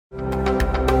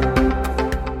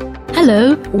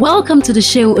Hello, welcome to the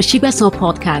Shehu Oshigbesan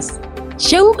podcast.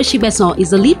 Shehu Oshigbesan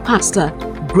is the lead pastor,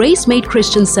 Grace Made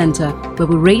Christian Center, where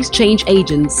we raise change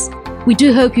agents. We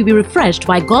do hope you'll be refreshed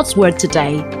by God's word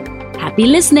today. Happy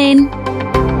listening. And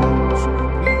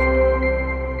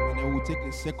then we'll take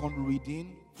a second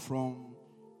reading from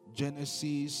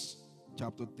Genesis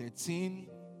chapter 13,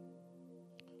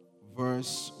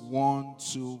 verse 1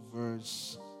 to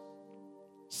verse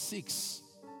 6.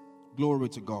 Glory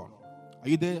to God. Are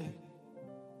you there?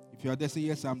 If you are there, say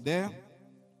yes, I'm there.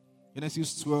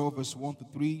 Genesis 12, verse 1 to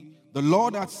 3. The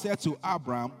Lord had said to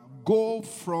Abram, go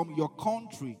from your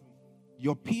country,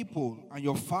 your people, and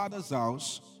your father's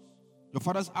household,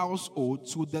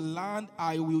 to the land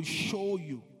I will show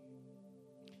you.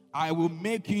 I will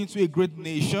make you into a great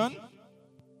nation.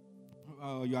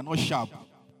 You are not sharp.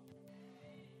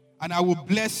 And I will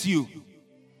bless you.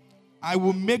 I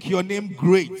will make your name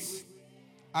great,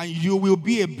 and you will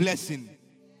be a blessing.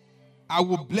 I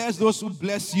will bless those who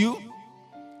bless you,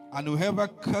 and whoever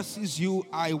curses you,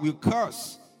 I will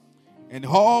curse. And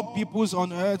all peoples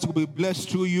on earth will be blessed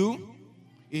through you,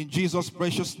 in Jesus'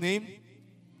 precious name.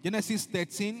 Genesis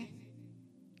 13,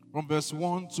 from verse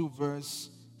 1 to verse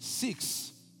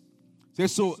 6.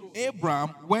 Says, so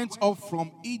Abram went up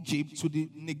from Egypt to the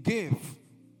Negev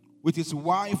with his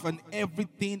wife and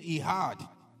everything he had,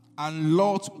 and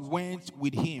Lot went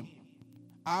with him.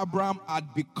 Abram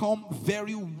had become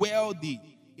very wealthy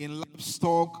in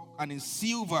livestock and in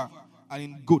silver and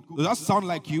in gold. Does that sound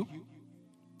like you?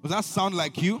 Does that sound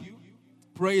like you?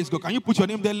 Praise God. Can you put your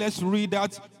name there? Let's read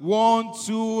that. 1,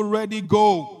 2, ready,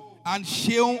 go. And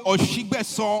Shehu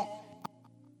Oshigbesan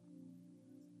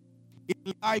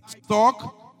in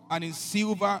livestock and in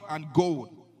silver and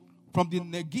gold. From the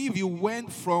Negev he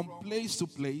went from place to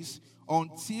place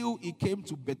until he came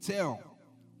to Bethel,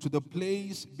 to the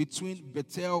place between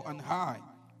Bethel and Hai,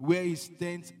 where his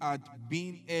tent had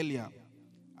been earlier,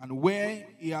 and where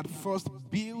he had first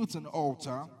built an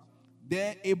altar.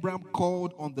 There Abram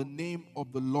called on the name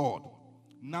of the Lord.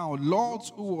 Now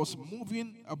Lot, who was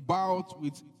moving about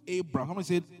with Abram, somebody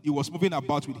said he was moving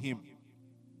about with him,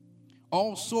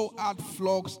 also had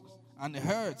flocks and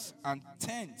herds and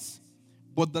tents,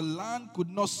 but the land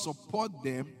could not support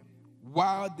them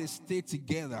while they stayed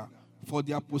together, for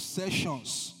their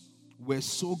possessions were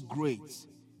so great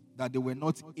that they were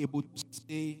not able to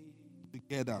stay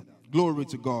together. Glory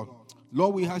to God.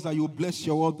 Lord, we ask that you bless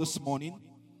your word this morning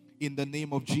in the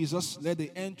name of Jesus. Let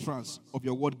the entrance of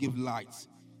your word give light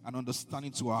and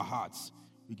understanding to our hearts.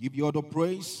 We give you all the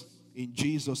praise in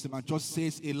Jesus' name. And just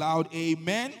says a loud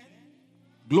amen.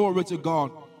 Glory to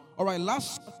God. All right,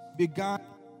 last began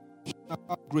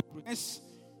about greatness.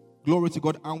 Glory to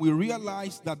God. And we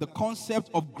realized that the concept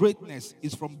of greatness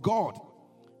is from God.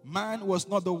 Man was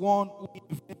not the one who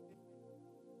invented.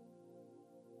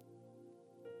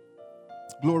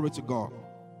 Glory to God.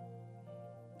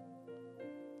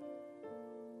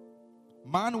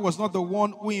 Man was not the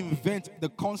one who invented the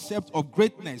concept of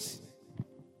greatness.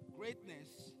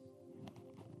 Greatness.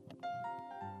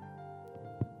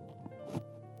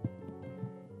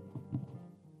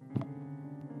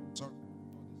 Sorry.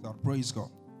 Praise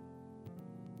God.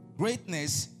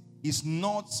 Greatness is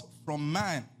not from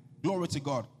man. Glory to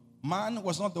God. Man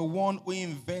was not the one who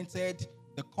invented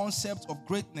the concept of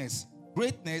greatness.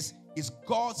 Greatness is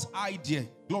God's idea.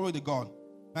 Glory to God.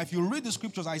 Now, if you read the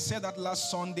scriptures, I said that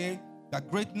last Sunday, that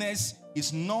greatness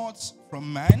is not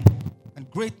from man, and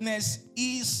greatness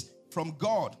is from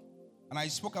God. And I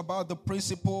spoke about the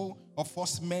principle of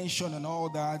first mention and all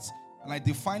that. And I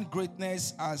defined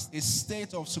greatness as a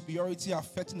state of superiority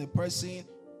affecting a person,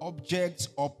 object,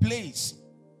 or place.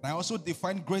 I also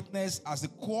define greatness as the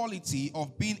quality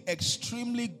of being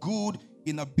extremely good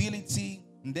in ability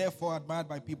and therefore admired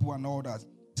by people and all that. I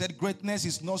said greatness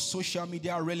is not social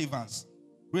media relevance.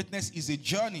 Greatness is a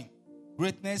journey.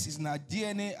 Greatness is in our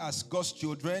DNA as God's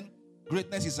children.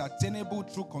 Greatness is attainable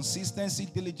through consistency,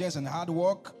 diligence, and hard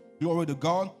work. Glory to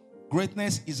God.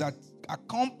 Greatness is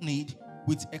accompanied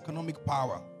with economic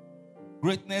power.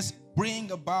 Greatness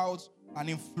brings about an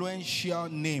influential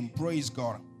name. Praise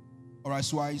God. All right,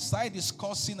 so I started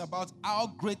discussing about how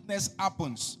greatness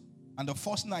happens. And the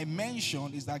first thing I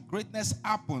mentioned is that greatness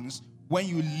happens when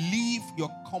you leave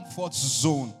your comfort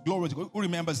zone. Glory to God. Who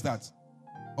remembers that?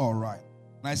 All right.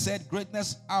 And I said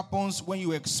greatness happens when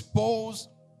you expose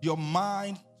your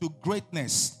mind to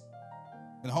greatness.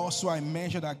 And also I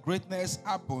mentioned that greatness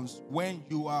happens when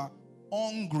you are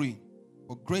hungry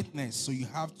for greatness. So you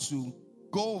have to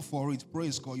go for it.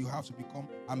 Praise God. You have to become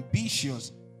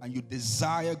ambitious and you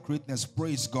desire greatness.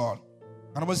 Praise God.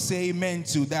 And I will say amen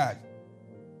to that.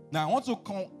 Now, I want to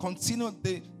continue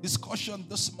the discussion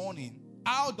this morning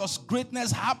How does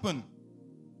greatness happen?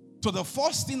 So the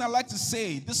first thing I like to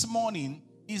say this morning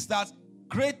is that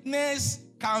greatness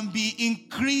can be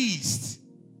increased.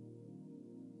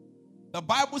 The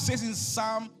Bible says in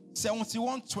Psalm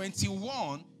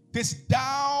 71:21, this,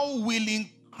 thou will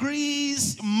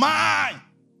increase my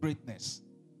greatness.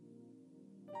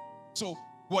 So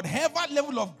whatever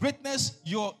level of greatness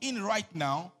you're in right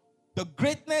now, the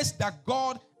greatness that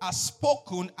God has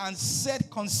spoken and said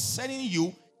concerning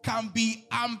you can be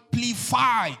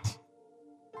amplified.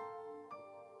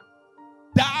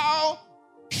 Thou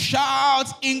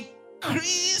shalt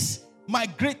increase my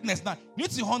greatness. Now, you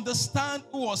need to understand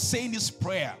who was saying this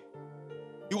prayer.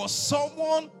 It was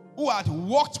someone who had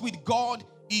walked with God.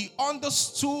 He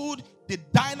understood the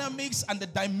dynamics and the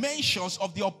dimensions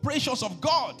of the operations of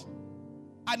God.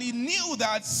 And he knew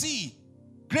that, see,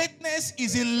 greatness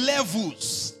is in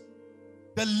levels.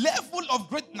 The level of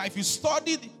greatness, if you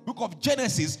study the book of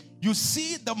Genesis, you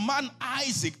see the man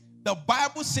Isaac. The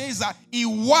Bible says that he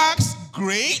waxed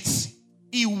great,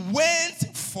 he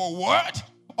went forward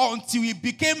until he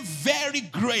became very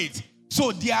great.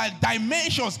 So there are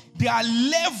dimensions, there are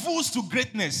levels to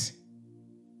greatness.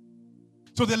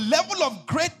 So the level of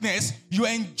greatness you're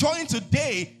enjoying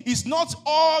today is not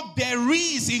all there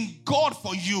is in God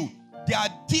for you. There are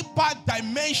deeper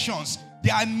dimensions.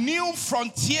 There are new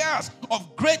frontiers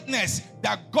of greatness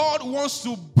that God wants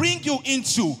to bring you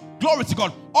into. Glory to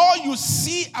God. All you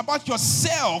see about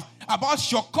yourself,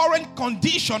 about your current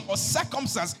condition or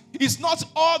circumstance, is not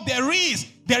all there is.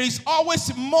 There is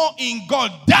always more in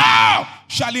God. Thou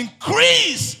shall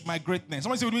increase my greatness.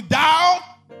 Someone say with me, thou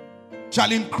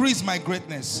shall increase my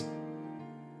greatness.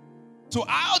 So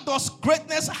how does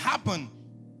greatness happen?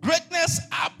 Greatness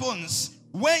happens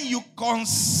when you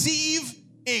conceive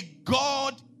a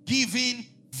God-given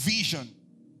vision.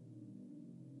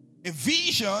 A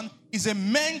vision is a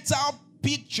mental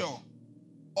picture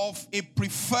of a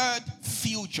preferred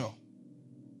future.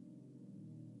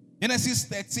 Genesis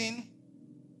 13,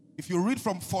 if you read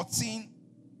from 14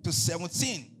 to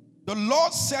 17, the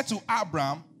Lord said to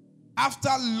Abraham, after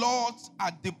Lot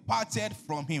had departed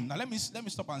from him. Now let me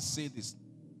stop and say this.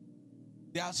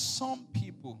 There are some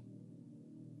people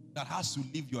that has to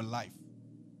live your life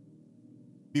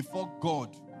before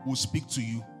God will speak to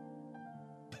you.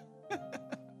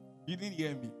 You didn't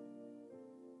hear me.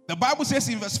 The Bible says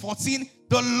in verse 14,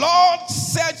 the Lord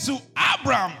said to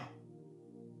Abraham,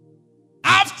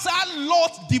 after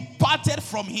Lot departed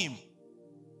from him.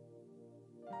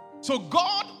 So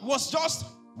God was just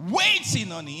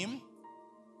waiting on him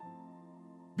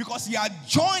because he had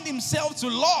joined himself to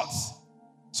Lot.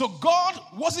 So God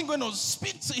wasn't going to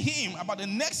speak to him about the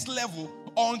next level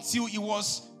until he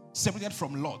was separated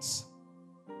from Lot.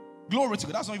 Glory to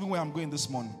God. That's not even where I'm going this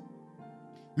morning.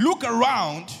 Look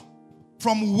around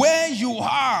from where you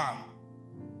are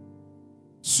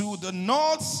to the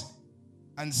north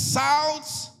and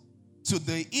south, to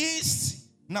the east.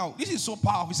 Now, this is so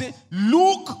powerful. He said,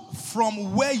 look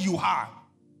from where you are.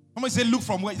 Somebody say, look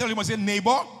from where. Somebody say,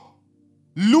 neighbor,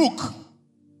 look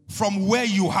from where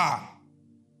you are.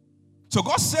 So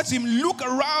God said to him, look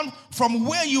around from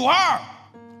where you are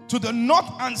to the north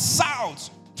and south,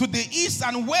 to the east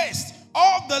and west.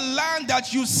 All the land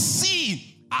that you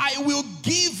see, I will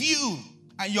give you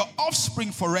and your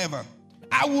offspring forever.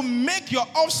 I will make your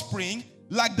offspring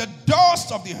like the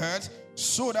dust of the earth,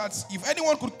 so that if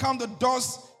anyone could count the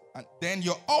dust, then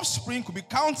your offspring could be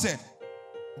counted.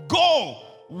 Go,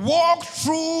 walk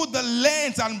through the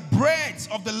length and breadth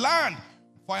of the land,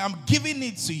 for I am giving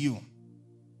it to you.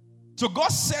 So God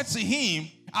said to him,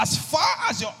 as far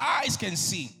as your eyes can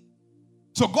see.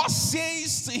 So God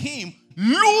says to him,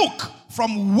 look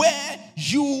from where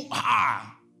you are.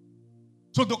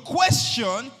 So the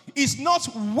question is not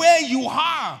where you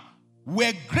are.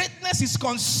 Where greatness is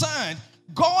concerned,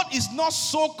 God is not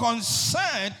so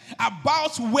concerned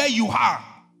about where you are.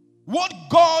 What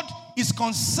God is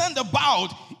concerned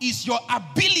about is your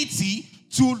ability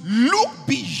to look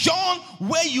beyond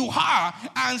where you are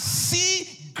and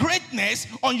see greatness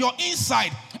on your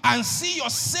inside and see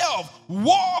yourself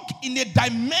walk in a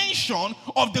dimension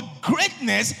of the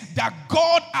greatness that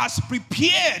God has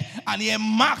prepared and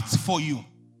earmarked for you.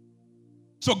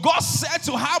 So God said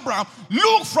to Abraham,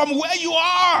 look from where you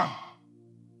are.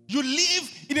 You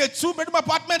live in a 2-bedroom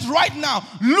apartment right now.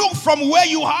 Look from where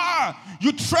you are.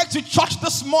 You trek to church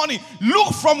this morning.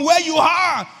 Look from where you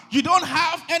are. You don't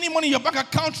have any money in your bank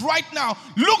account right now.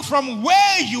 Look from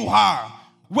where you are.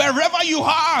 Wherever you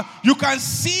are, you can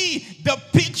see the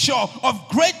picture of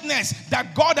greatness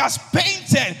that God has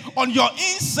painted on your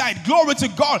inside. Glory to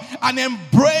God. And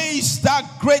embrace that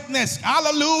greatness.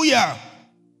 Hallelujah.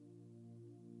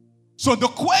 So the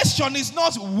question is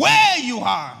not where you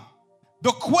are. The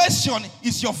question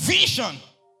is your vision,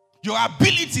 your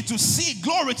ability to see.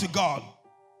 Glory to God.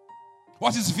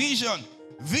 What is vision?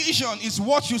 Vision is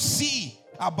what you see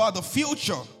about the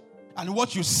future and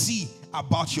what you see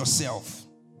about yourself.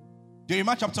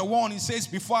 Jeremiah chapter 1, it says,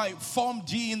 before I formed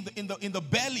you in the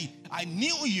belly, I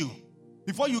knew you.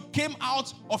 Before you came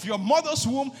out of your mother's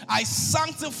womb, I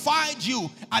sanctified you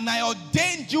and I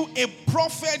ordained you a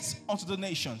prophet unto the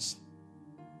nations.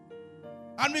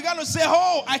 And we're going to say,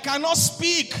 oh, I cannot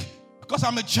speak because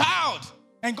I'm a child.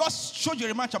 And God showed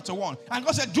Jeremiah chapter 1. And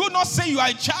God said, do not say you are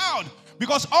a child,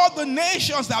 because all the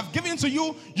nations that I've given to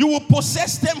you, you will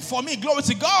possess them for me. Glory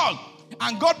to God.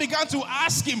 And God began to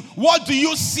ask him, what do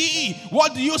you see?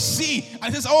 What do you see? And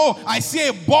he says, oh, I see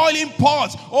a boiling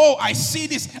pot. Oh, I see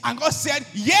this. And God said,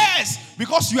 yes,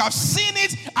 because you have seen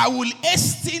it, I will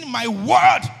hasten my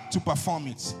word to perform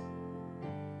it.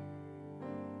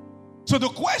 So the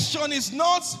question is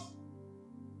not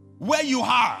where you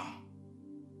are.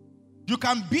 You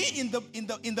can be in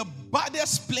the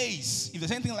baddest place, if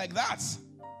there's anything like that,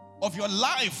 of your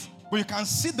life, but you can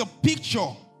see the picture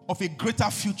of a greater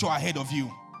future ahead of you.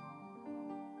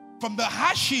 From the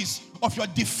ashes of your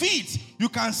defeat, you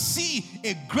can see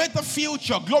a greater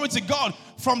future. Glory to God.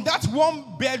 From that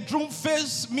one bedroom,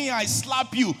 face me, I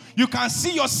slap you, you can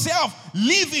see yourself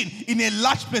living in a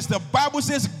large place. The Bible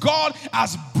says God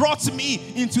has brought me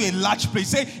into a large place.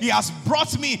 Say, he has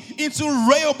brought me into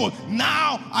Rehoboth.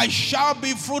 Now I shall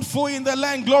be fruitful in the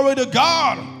land. Glory to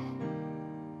God.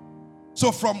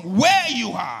 So from where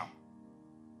you are,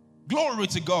 glory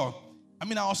to God. I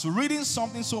was reading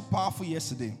something so powerful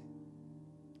yesterday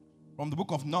from the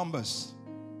book of Numbers.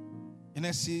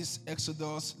 Genesis,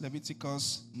 Exodus,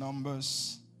 Leviticus,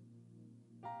 Numbers,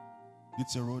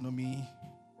 Deuteronomy.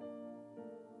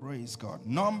 Praise God.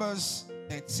 Numbers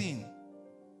 13.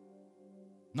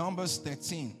 Numbers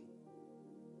 13.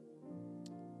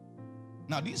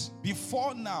 Now this,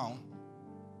 before now,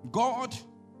 God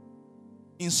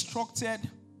instructed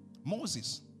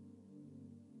Moses,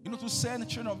 to send the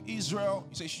children of Israel.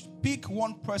 He said, pick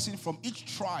one person from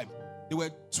each tribe. There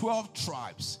were 12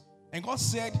 tribes. And God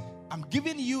said, I'm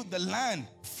giving you the land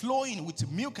flowing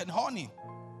with milk and honey,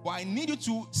 but I need you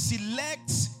to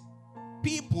select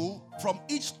people from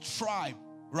each tribe,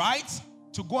 right?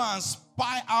 To go and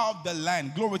spy out the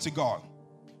land. Glory to God.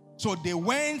 So they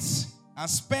went and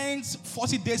spent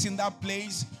 40 days in that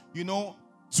place. 12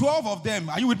 of them.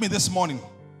 Are you with me this morning?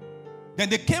 Then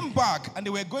they came back and they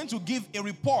were going to give a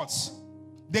report.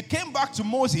 They came back to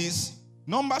Moses,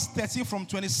 Numbers 13 from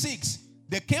 26.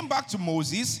 They came back to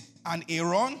Moses and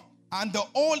Aaron and the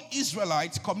whole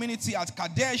Israelite community at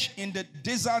Kadesh in the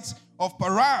desert of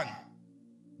Paran.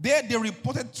 There they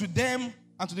reported to them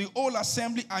and to the whole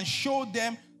assembly and showed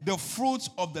them the fruit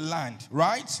of the land,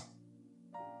 right?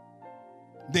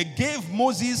 They gave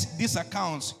Moses this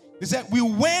account. They said, we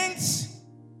went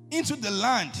into the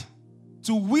land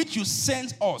to which you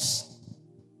sent us,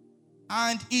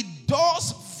 and it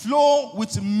does flow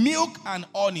with milk and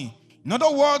honey. In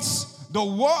other words, the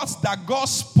words that God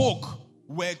spoke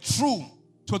were true.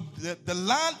 So the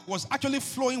land was actually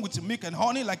flowing with milk and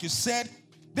honey, like you said.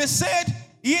 They said,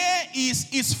 here is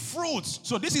its fruit.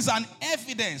 So this is an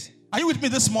evidence. Are you with me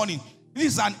this morning?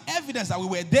 This is an evidence that we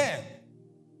were there.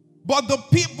 But the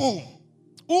people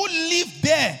who live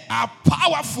there are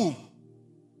powerful.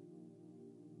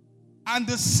 And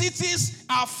the cities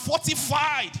are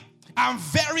fortified and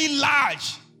very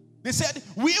large. They said,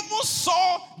 we even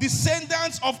saw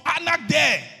descendants of Anak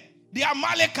there. The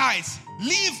Amalekites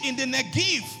live in the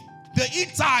Negev. The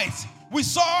Hittites. We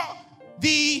saw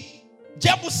the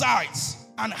Jebusites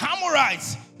and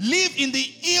Amorites live in the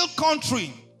hill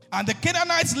country. And the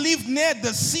Canaanites lived near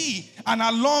the sea and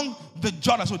along the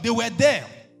Jordan. So they were there.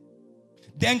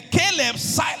 Then Caleb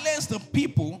silenced the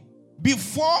people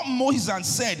before Moses and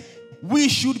said, we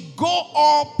should go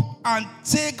up and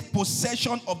take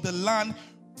possession of the land,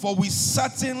 for we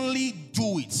certainly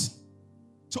do it.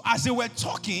 So as they were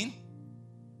talking,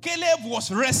 Caleb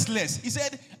was restless. He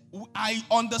said, I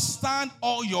understand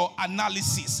all your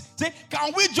analysis. Say,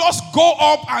 can we just go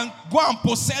up and go and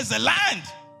possess the land?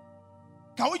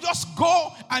 Can we just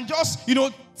go and just,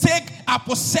 take our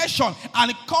possession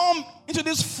and come into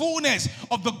this fullness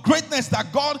of the greatness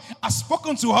that God has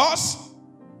spoken to us?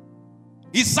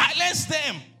 He silenced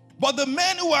them. But the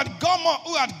men who had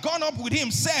gone up with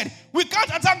him said, we can't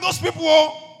attack those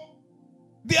people.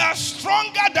 They are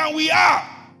stronger than we are.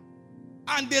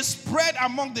 And they spread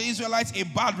among the Israelites a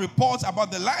bad report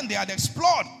about the land they had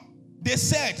explored. They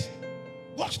said,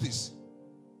 watch this.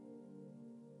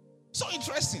 So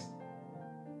interesting.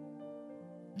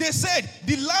 They said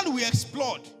the land we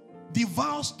explored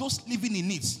devours those living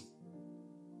in it.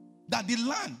 That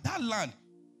land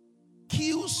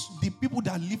kills the people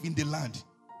that live in the land.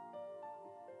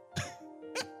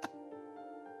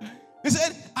 They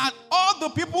said, and all the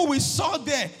people we saw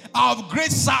there are of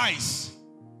great size.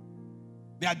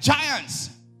 They are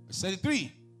giants. Verse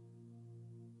 33.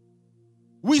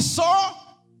 We saw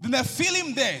the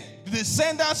Nephilim there, the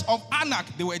descendants of Anak.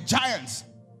 They were giants.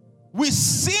 We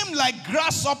seem like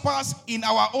grasshoppers in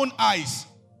our own eyes.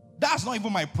 That's not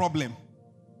even my problem.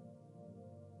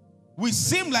 We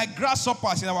seem like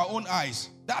grasshoppers in our own eyes.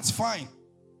 That's fine.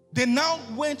 They now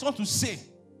went on to say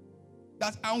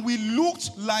that, and we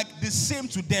looked like the same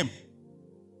to them.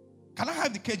 Can I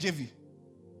have the KJV?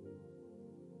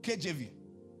 KJV.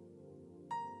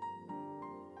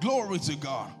 Glory to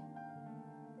God.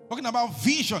 Talking about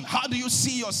vision. How do you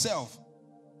see yourself?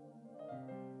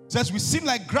 It says we seem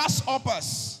like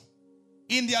grasshoppers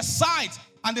in their sight.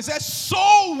 And they said,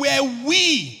 so were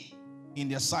we in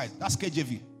their sight. That's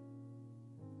KJV.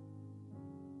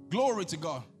 Glory to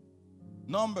God.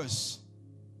 Numbers.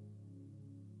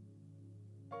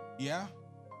 Yeah.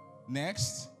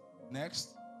 Next.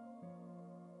 Let's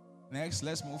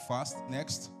move fast.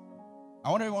 Next.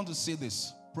 I want everyone to see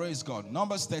this. Praise God.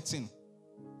 Numbers 13.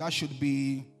 That should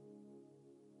be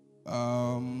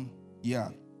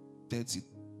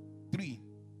 33.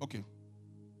 Okay.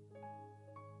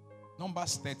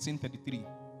 Numbers 13:33.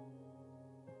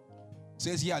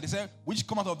 Says, they said, which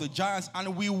come out of the giants,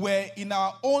 and we were in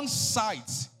our own sight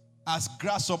as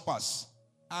grasshoppers,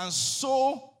 and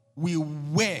so we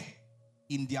were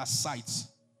in their sight.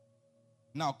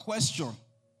 Now, question: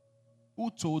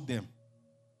 who told them?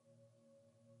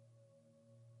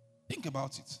 Think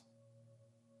about it.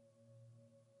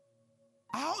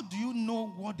 How do you know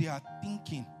what they are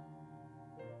thinking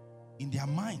in their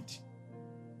mind?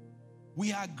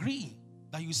 We agree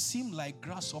that you seem like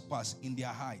grasshoppers in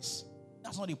their eyes.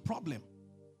 That's not a problem.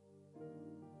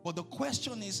 But the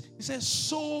question is, it says,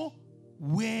 so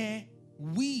were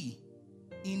we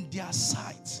in their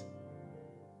sight.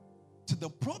 So the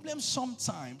problem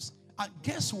sometimes, and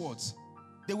guess what?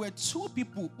 There were two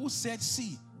people who said,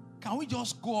 see, can we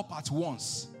just go up at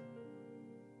once?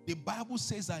 The Bible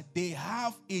says that they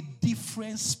have a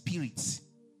different spirit.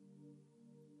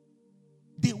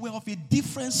 They were of a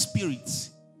different spirit.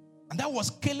 And that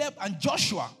was Caleb and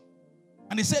Joshua.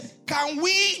 And they said, can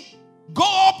we go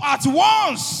up at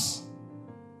once?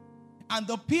 And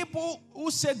the people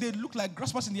who said they looked like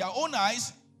grasshoppers in their own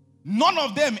eyes, none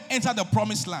of them entered the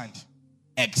promised land.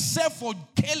 Except for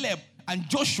Caleb and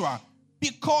Joshua,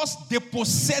 because they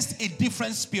possessed a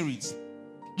different spirit.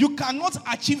 You cannot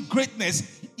achieve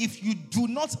greatness if you do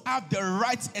not have the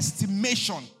right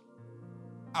estimation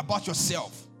about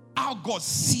yourself, how God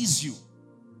sees you.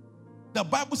 The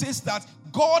Bible says that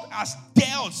God has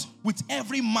dealt with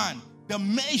every man the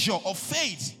measure of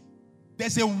faith.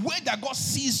 There's a way that God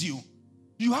sees you.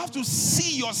 You have to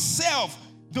see yourself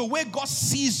the way God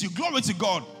sees you. Glory to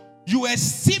God. You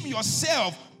esteem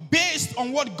yourself based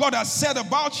on what God has said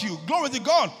about you. Glory to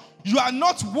God. You are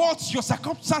not what your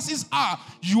circumstances are.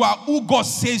 You are who God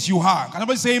says you are. Can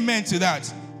everybody say amen to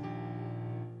that?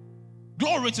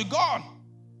 Glory to God.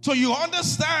 So you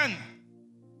understand.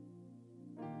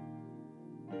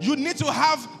 You need to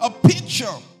have a picture.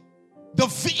 The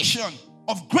vision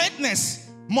of greatness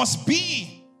must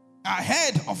be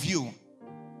ahead of you.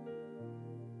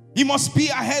 It must be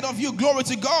ahead of you. Glory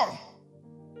to God.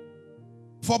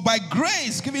 For by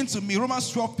grace given to me,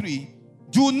 Romans 12:3,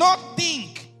 do not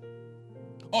think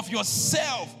of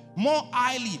yourself more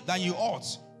highly than you ought,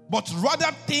 but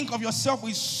rather think of yourself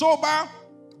with sober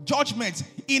judgment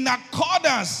in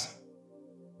accordance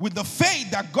with the faith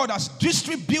that God has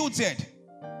distributed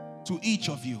to each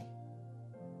of you.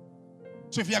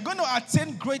 So if you are going to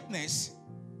attain greatness,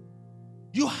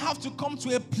 you have to come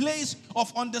to a place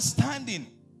of understanding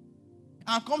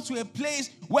and come to a place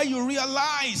where you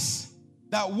realize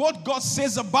that what God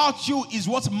says about you is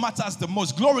what matters the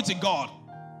most. Glory to God.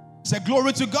 Say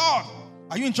glory to God.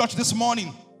 Are you in church this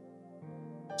morning?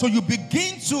 So you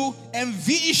begin to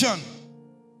envision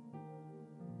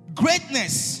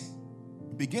greatness.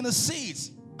 You begin to see it.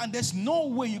 And there's no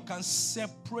way you can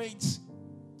separate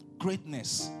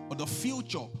greatness or the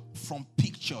future from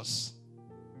pictures.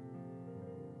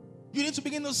 You need to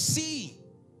begin to see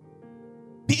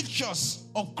pictures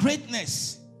of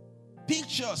greatness.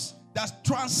 Pictures that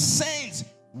transcends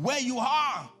where you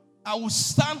are. I will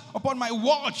stand upon my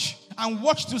watch and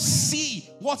watch to see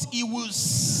what he will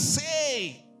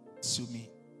say to me.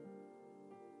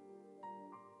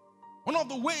 One of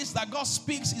the ways that God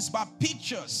speaks is by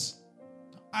pictures.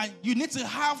 And you need to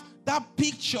have that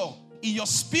picture in your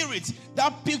spirit,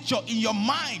 that picture in your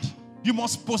mind. You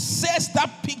must possess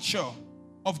that picture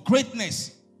of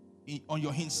greatness on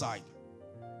your inside.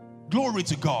 Glory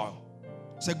to God.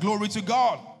 Say glory to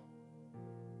God.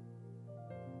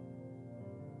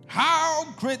 How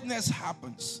greatness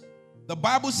happens. The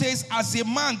Bible says, as a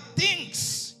man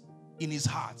thinks in his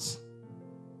heart.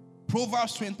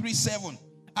 Proverbs 23:7.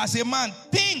 As a man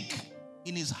think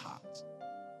in his heart,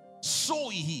 so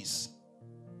he is.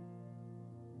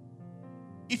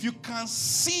 If you can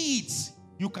see it,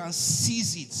 you can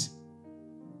seize it.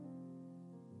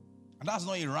 And that's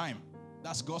not a rhyme.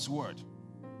 That's God's word.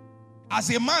 As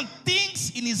a man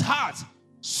thinks in his heart,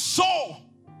 so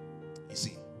is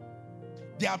he.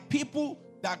 There are people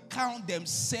that count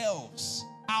themselves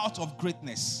out of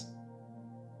greatness.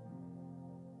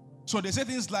 So they say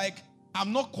things like,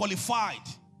 I'm not qualified.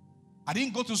 I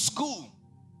didn't go to school.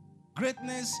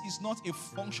 Greatness is not a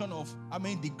function of how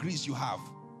many degrees you have.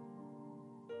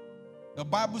 The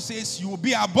Bible says you will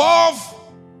be above.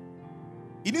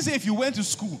 It didn't say if you went to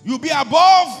school. You'll be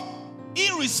above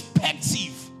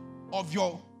irrespective of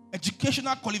your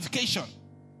educational qualification.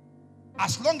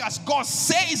 As long as God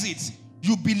says it,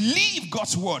 you believe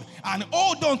God's word and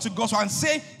hold on to God's word and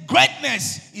say,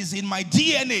 greatness is in my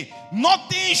DNA.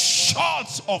 Nothing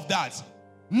short of that.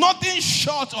 Nothing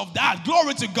short of that.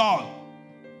 Glory to God.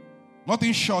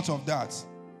 Nothing short of that.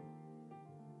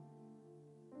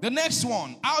 The next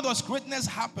one. How does greatness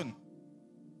happen?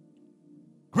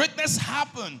 Greatness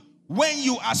happens when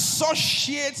you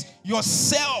associate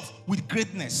yourself with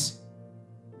greatness.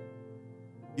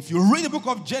 If you read the book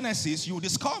of Genesis, you will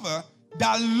discover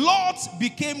that Lot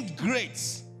became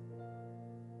great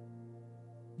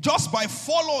just by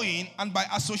following and by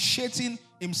associating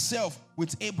himself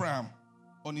with Abraham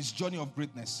on his journey of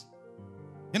greatness.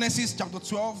 Genesis chapter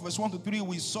 12, verse 1 to 3,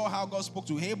 we saw how God spoke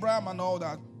to Abraham and all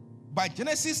that. By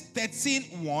Genesis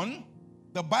 13:1,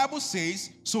 the Bible says,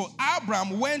 so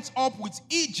Abraham went up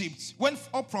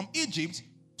from Egypt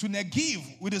to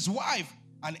Negev with his wife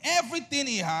and everything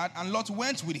he had, and Lot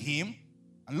went with him.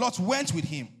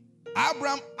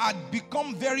 Abraham had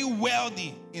become very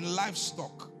wealthy in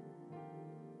livestock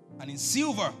and in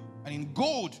silver and in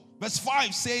gold. Verse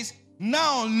 5 says,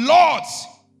 now Lot,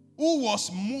 who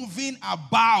was moving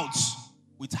about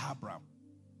with Abraham,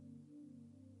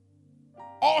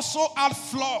 also had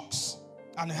flocks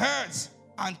and herds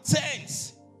and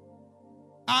tents.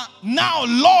 And now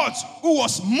Lot, who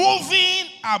was moving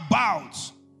about.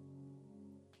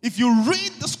 If you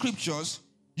read the scriptures,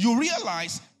 you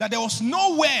realize that there was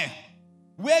nowhere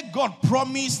where God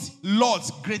promised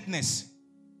Lot greatness.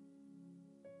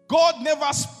 God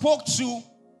never spoke to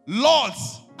Lot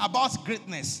about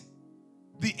greatness.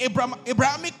 The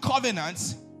Abrahamic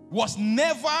covenant was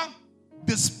never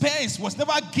dispensed, was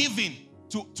never given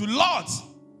to Lot.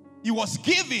 It was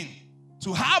given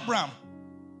to Abraham.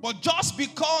 But just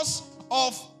because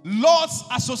of Lot's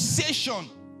association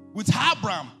with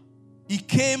Abraham, he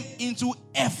came into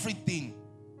everything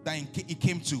that he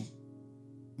came to.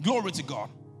 Glory to God.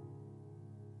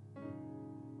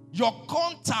 Your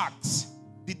contact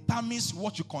determines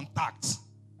what you contact.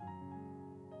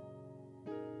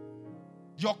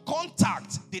 Your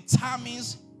contact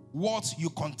determines what you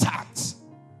contact.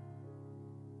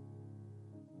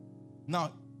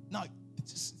 Now,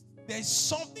 there's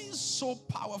something so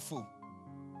powerful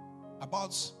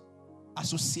about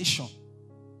association.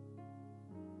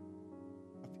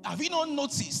 Have you not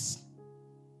noticed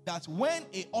that when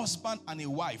a husband and a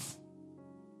wife,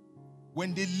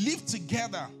 when they live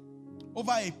together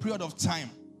over a period of time,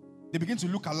 they begin to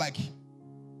look alike?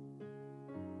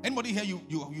 Anybody here,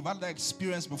 you've had that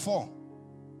experience before?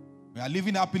 They are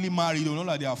living happily married, you know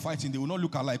that they are fighting, they will not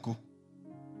look alike. Oh.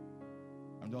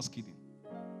 I'm just kidding.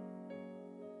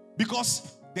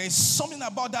 Because there is something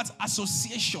about that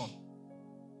association.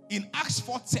 In Acts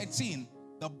 4:13,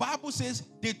 the Bible says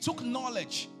they took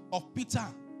knowledge of Peter.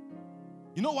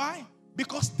 You know why?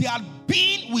 Because they had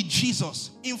been with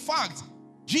Jesus. In fact,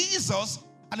 Jesus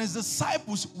and his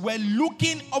disciples were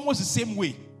looking almost the same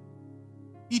way.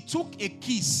 He took a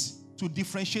kiss to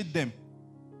differentiate them.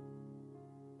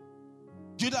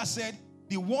 Judas said,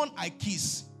 the one I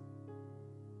kiss.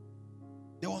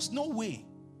 There was no way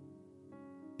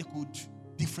they could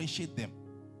differentiate them.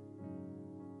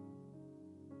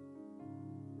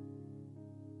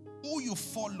 Who you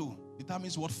follow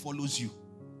determines what follows you.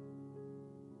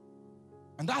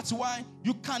 And that's why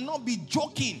you cannot be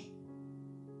joking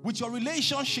with your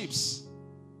relationships.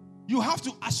 You have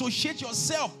to associate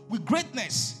yourself with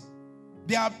greatness.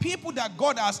 There are people that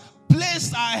God has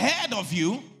placed ahead of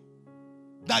you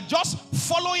that just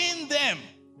following them,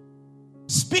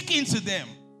 speaking to them,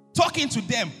 talking to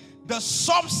them, the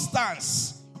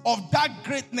substance of that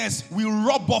greatness will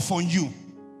rub off on you.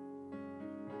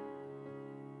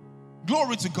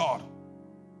 Glory to God.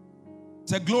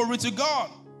 Say glory to God.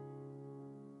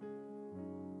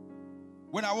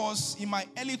 When I was in my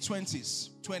early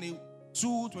 20s,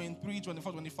 22, 23,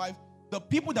 24, 25, the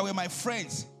people that were my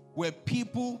friends were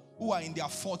people who are in their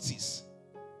 40s.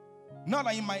 Now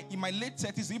that in my late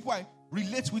 30s, the people I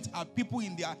relate with are people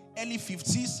in their early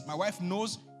 50s. My wife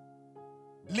knows.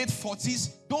 Late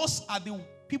 40s. Those are the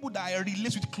people that I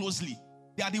relate with closely.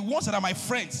 They are the ones that are my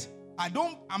friends.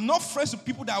 I'm not friends with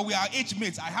people that we are age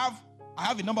mates. I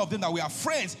have a number of them that we are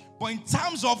friends. But in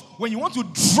terms of when you want to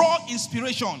draw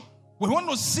inspiration, when you want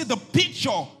to see the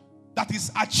picture that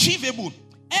is achievable,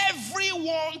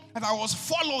 everyone that I was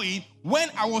following when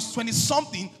I was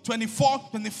 20-something, 24,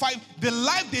 25, the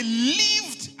life they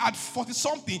lived at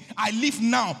 40-something, I live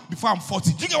now before I'm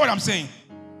 40. Do you get what I'm saying?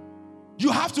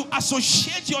 You have to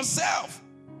associate yourself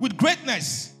with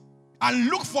greatness and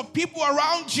look for people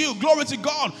around you, glory to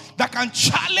God, that can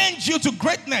challenge you to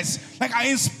greatness, that can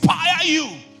inspire you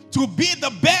to be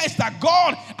the best that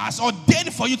God has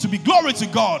ordained for you to be. Glory to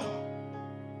God.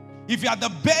 If you are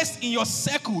the best in your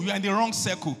circle, you are in the wrong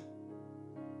circle.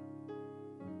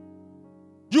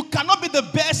 You cannot be the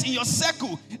best in your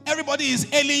circle. Everybody is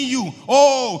hailing you.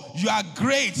 Oh, you are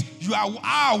great. You are,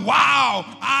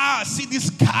 wow. See this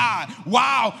car.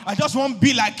 Wow, I just want to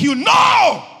be like you.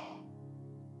 No!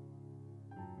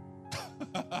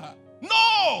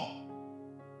 No!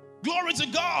 Glory to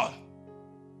God.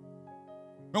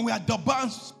 When we are the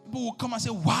bands, people will come and say,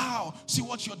 wow, see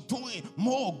what you're doing.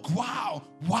 More, wow.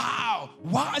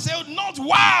 I say, not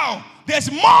wow. There's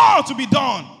more to be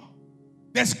done.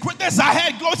 There's greatness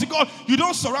ahead. Glory to God. You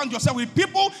don't surround yourself with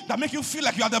people that make you feel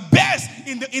like you are the best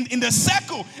in the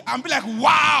circle and be like,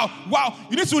 wow.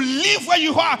 You need to live where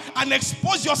you are and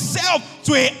expose yourself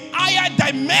to a higher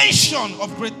dimension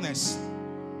of greatness.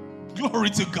 Glory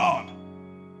to God.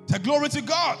 Say glory to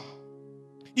God.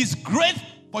 It's great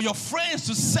for your friends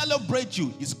to celebrate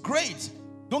you. It's great.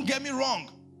 Don't get me wrong.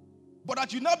 But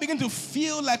that you now begin to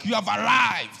feel like you have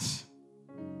arrived.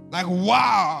 Like,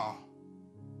 wow.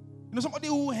 You know, somebody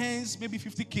who earns maybe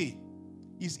 50K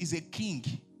is a king.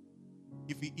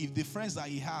 If the friends that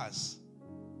he has,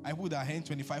 I put that earn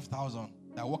 25,000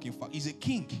 that work in fact, he's a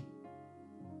king.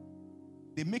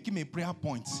 They make him a prayer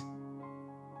point.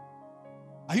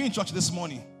 Are you in church this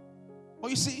morning? But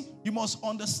you see, you must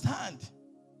understand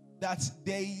that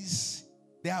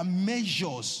there are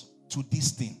measures to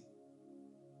this thing.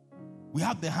 We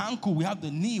have the ankle, we have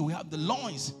the knee, we have the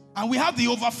loins, and we have the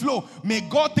overflow. May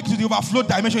God take you to the overflow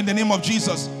dimension in the name of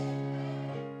Jesus.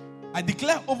 I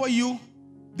declare over you,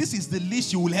 this is the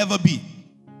least you will ever be.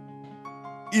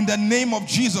 In the name of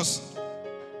Jesus.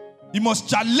 You must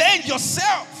challenge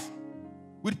yourself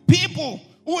with people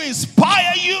who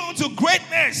inspire you to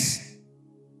greatness.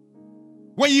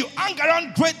 When you hang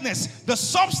around greatness, the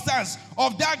substance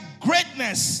of that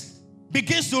greatness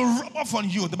begins to rub off on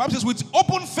you. The Bible says, with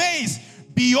open face,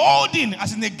 beholding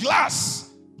as in a glass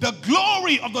the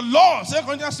glory of the Lord. 2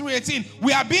 Corinthians 3:18.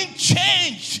 We are being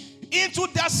changed into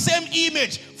that same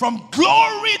image from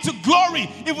glory to glory,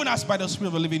 even as by the Spirit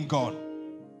of the living God.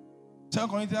 2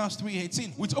 Corinthians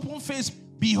 3:18. With open face,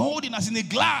 beholding as in a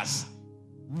glass,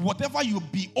 whatever you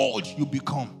behold, you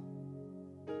become.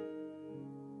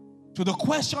 So the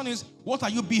question is, what are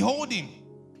you beholding?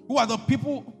 Who are the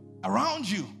people around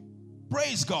you?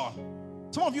 Praise God.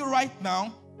 Some of you right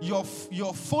now, your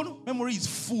phone memory is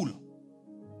full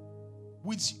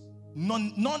with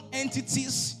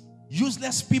non-entities,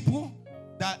 useless people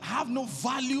that have no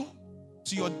value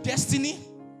to your destiny.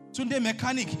 Sunday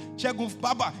mechanic, Cheguf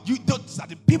Baba, those are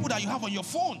the people that you have on your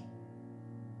phone.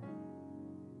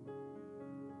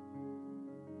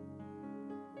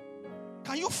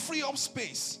 Can you free up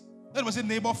space? Let me say,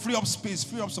 neighbor, free up space,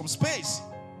 free up some space.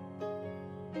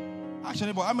 Actually,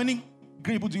 neighbor, how many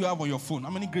great people do you have on your phone? How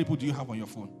many great people do you have on your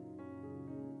phone?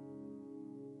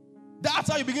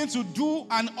 That's how you begin to do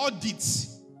an audit.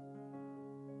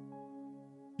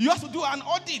 You have to do an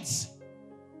audit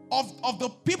of the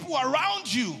people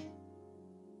around you.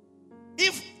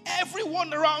 If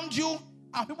everyone around you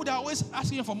are people that are always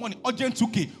asking you for money, urgent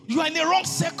 2K, you are in the wrong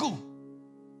circle.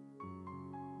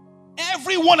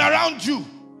 Everyone around you,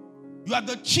 you are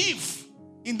the chief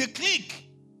in the clique.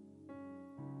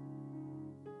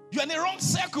 You are in the wrong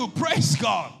circle. Praise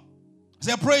God.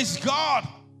 Say, praise God.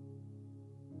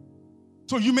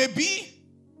 So you may be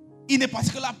in a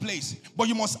particular place, but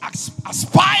you must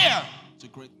aspire to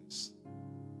greatness.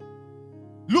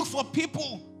 Look for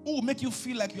people who will make you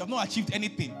feel like you have not achieved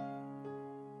anything.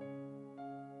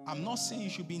 I'm not saying you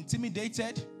should be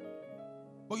intimidated.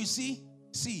 But you see,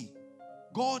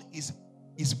 God is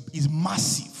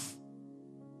massive.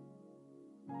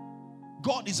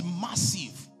 God is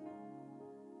massive.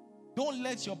 Don't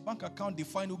let your bank account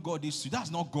define who God is to you.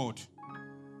 That's not God.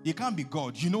 He can't be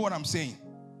God. You know what I'm saying?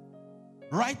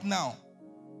 Right now,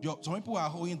 some people are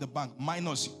holding the bank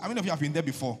minus. How many of you have been there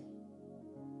before?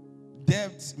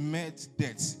 Debt met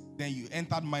debt. Then you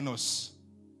entered minus.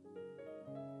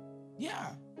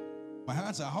 Yeah. My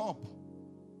hands are up.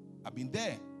 I've been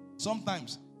there.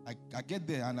 Sometimes I get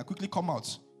there and I quickly come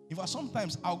out. In fact,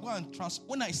 sometimes I'll go and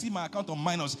when I see my account on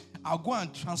minus, I'll go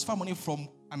and transfer money from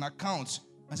an account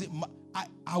and say,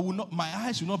 I will not, my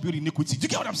eyes will not build iniquity. Do you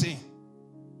get what I'm saying?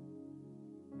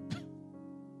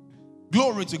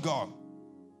 Glory to God.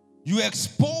 You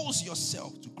expose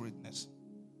yourself to greatness.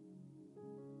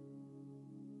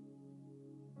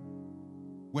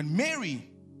 When Mary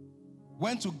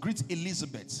went to greet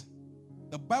Elizabeth,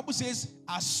 the Bible says,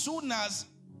 as soon as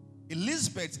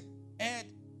Elizabeth heard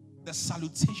the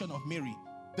salutation of Mary,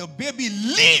 the baby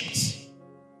leaped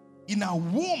in her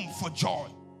womb for joy.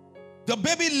 The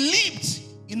baby leaped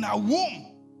in her womb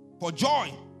for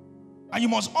joy. And you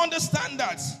must understand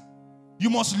that you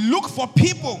must look for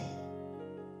people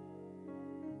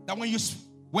that when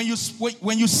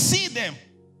you see them,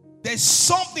 there's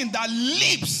something that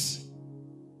leaps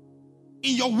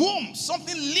in your womb.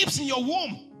 Something leaps in your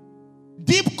womb.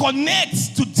 Deep connects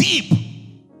to deep.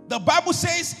 The Bible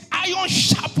says iron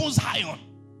sharpens iron.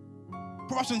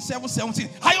 Proverbs 27:17.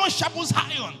 Iron sharpens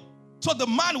iron. So the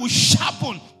man will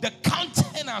sharpen the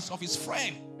countenance of his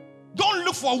friend. Don't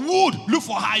look for wood, look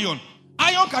for iron.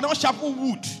 Iron cannot sharpen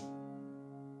wood.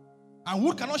 And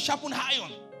wood cannot sharpen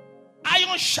iron.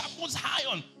 Iron sharpens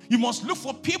iron. You must look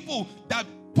for people that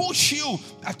push you,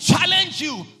 that challenge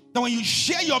you. That when you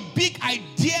share your big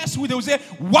ideas with them, they will say,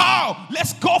 wow,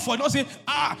 let's go for it. Don't say,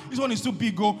 this one is too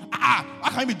big. How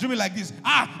can you be dreaming like this?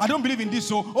 I don't believe in this.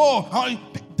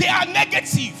 They are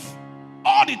negative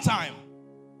all the time.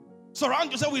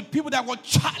 Surround yourself with people that will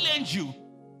challenge you.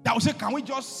 That will say,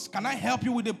 can I help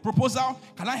you with the proposal?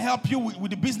 Can I help you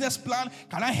with the business plan?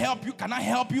 Can I help you? Can I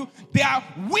help you? They are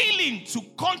willing to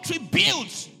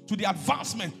contribute to the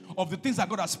advancement of the things that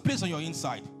God has placed on your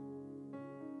inside.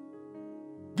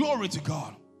 Glory to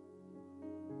God.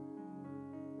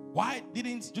 Why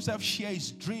didn't Joseph share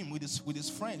his dream with his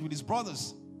friends, with his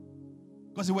brothers?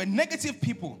 Because they were negative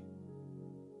people.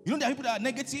 You know there are people that are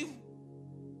negative?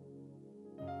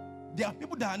 There are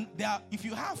people that are, if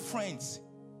you have friends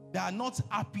that are not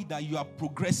happy that you are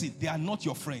progressing, they are not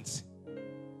your friends.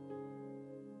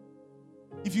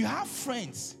 If you have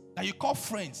friends that you call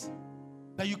friends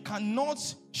that you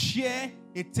cannot share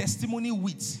a testimony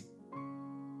with,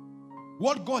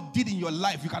 what God did in your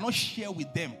life, you cannot share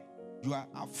with them. You are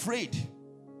afraid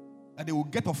that they will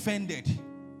get offended.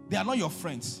 They are not your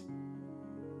friends.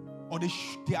 Or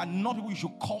they are not people you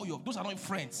should call your. Those are not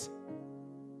friends.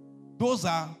 Those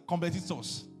are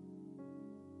competitors.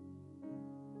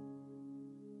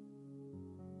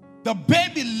 The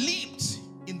baby leaped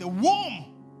in the womb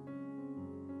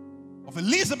of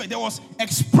Elizabeth. There was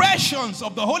expressions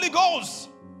of the Holy Ghost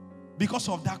because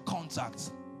of that contact.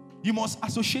 You must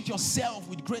associate yourself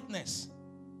with greatness.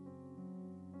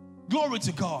 Glory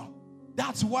to God.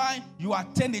 That's why you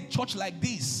attend a church like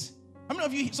this. How many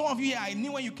of you, some of you here, I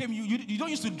knew when you came, you don't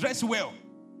used to dress well.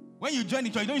 When you joined the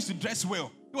church, you don't used to dress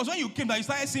well. It was when you came that you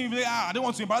started seeing, I don't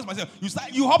want to embarrass myself.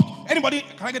 You hopped. Anybody,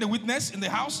 can I get a witness in the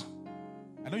house?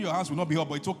 I know your house will not be up,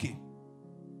 but it's okay.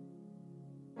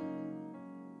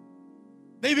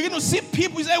 Then you begin to see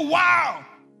people, you say, wow.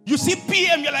 You see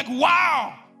PM, you're like,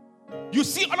 wow. You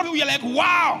see other people, you're like,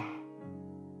 wow.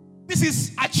 This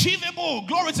is achievable.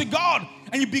 Glory to God.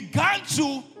 And you began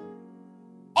to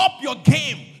up your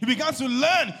game. You began to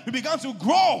learn. You began to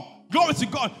grow. Glory to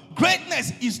God.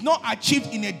 Greatness is not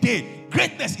achieved in a day.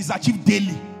 Greatness is achieved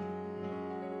daily.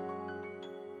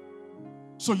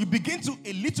 So you begin to,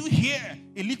 a little here,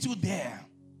 a little there.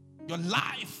 Your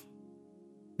life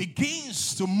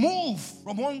begins to move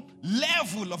from one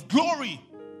level of glory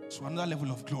to another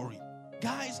level of glory.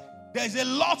 Guys, there's a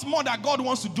lot more that God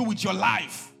wants to do with your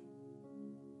life.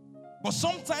 But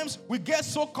sometimes we get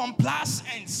so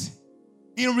complacent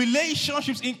in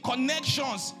relationships, in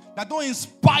connections that don't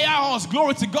inspire us.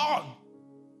 Glory to God.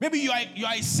 Maybe you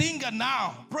are a singer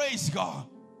now. Praise God.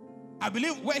 I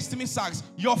believe where's Timmy Sachs?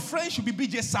 Your friend should be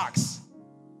BJ Sachs.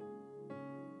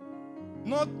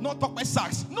 Not talk by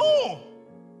Sachs. No.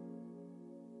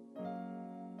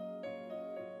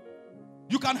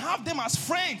 You can have them as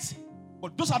friends,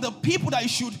 but those are the people that you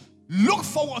should look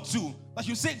forward to. That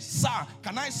you say, sir,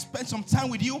 can I spend some time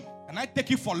with you? Can I take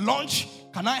you for lunch?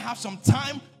 Can I have some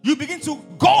time? You begin to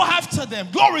go after them.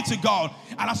 Glory to God.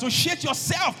 And associate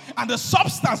yourself, and the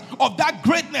substance of that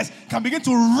greatness can begin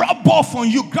to rub off on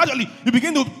you. Gradually, you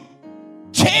begin to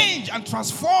change and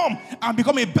transform and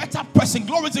become a better person.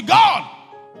 Glory to God.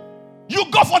 You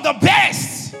go for the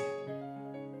best.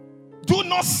 Do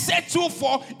not settle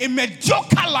for a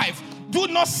mediocre life. Do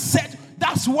not settle.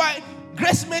 That's why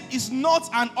GraceMate is not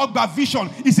an Ogba vision.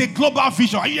 It's a global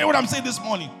vision. Are you hearing what I'm saying this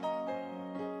morning?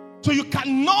 So you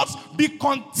cannot be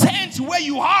content where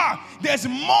you are. There's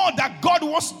more that God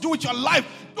wants to do with your life.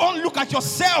 Don't look at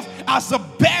yourself as the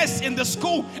best in the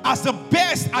school, as the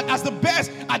best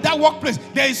at that workplace.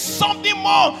 There is something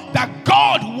more that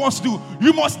God wants to do.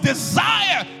 You must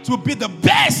desire to be the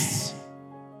best.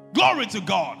 Glory to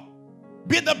God.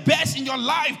 Be the best in your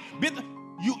life.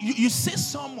 You see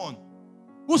someone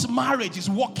whose marriage is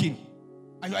working,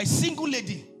 and you're a single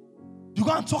lady. You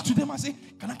go and talk to them and say,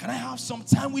 can I have some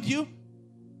time with you?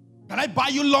 Can I buy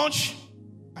you lunch?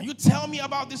 Can you tell me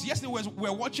about this? Yesterday we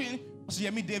were watching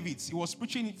Yemi Davids. He was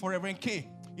preaching for Reverend K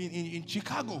in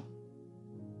Chicago.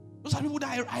 Those are people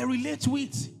that I relate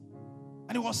with.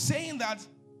 And he was saying that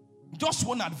just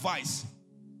one advice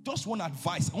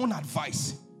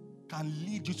can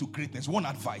lead you to greatness. One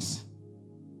advice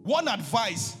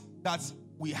that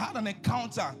we had an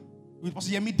encounter with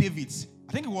Pastor Yemi Davids.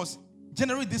 I think it was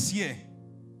January this year.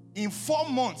 In 4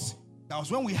 months, that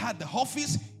was when we had the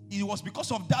office. It was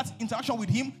because of that interaction with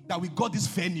him that we got this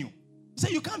venue. He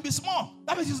said, you can't be small.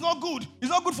 That means it's not good. It's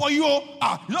not good for you.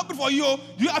 It's not good for you.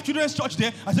 Do you have children's church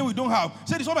there? I said, we don't have. He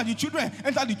said, it's one that the children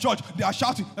enter the church. They are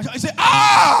shouting. I said,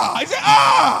 Pastor,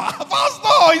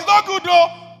 it's not good though.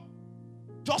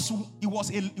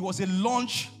 It was a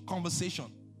lunch conversation.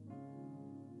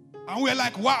 And we were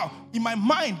like, wow. In my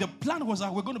mind, the plan was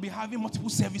that we're going to be having multiple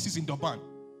services in Durban.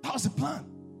 That was the plan.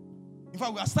 In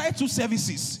fact, we have started 2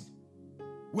 services.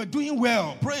 We're doing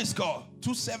well. Praise God.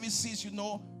 2 services,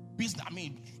 business.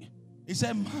 He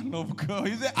said, man of God.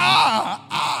 He said,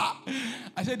 I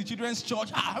said, the children's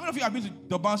church. How many of you have been to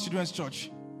Durban's children's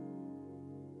church?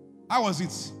 How was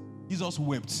it? Jesus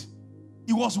wept.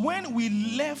 It was when we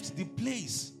left the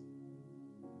place,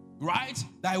 right,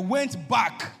 that I went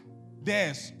back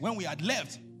there. When we had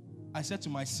left, I said to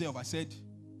myself, I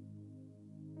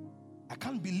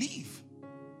can't believe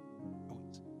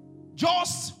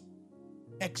just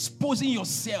exposing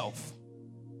yourself.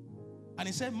 And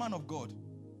he said, man of God,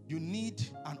 you need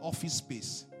an office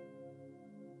space.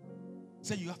 He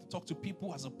said, you have to talk to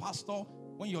people as a pastor.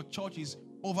 When your church is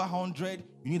over 100,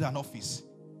 you need an office.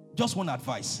 Just one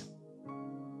advice.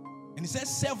 And he said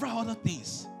several other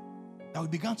things that we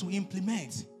began to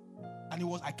implement. And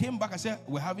I came back, I said,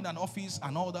 we're having an office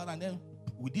and all that. And then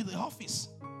we did the office.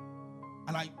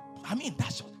 And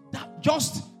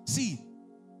see,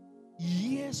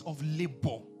 years of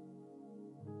labor.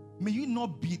 May you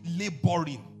not be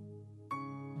laboring.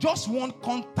 Just one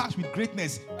contact with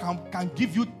greatness can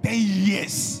give you 10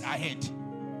 years ahead.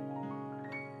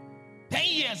 10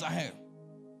 years ahead.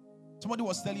 Somebody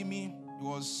was telling me, she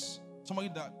was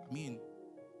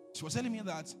telling me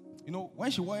that, when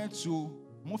she wanted to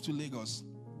move to Lagos,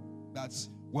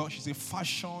 she's a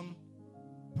fashion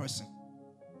person.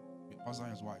 My husband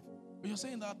and his wife. But you're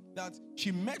saying that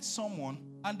she met someone,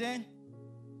 and then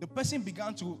the person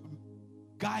began to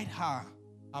guide her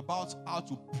about how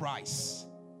to price.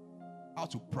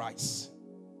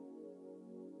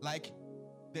 Like,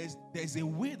 there's a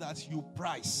way that you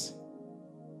price.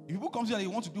 If people come to you and they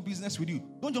want to do business with you,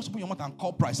 don't just open your mouth and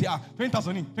call price. Say,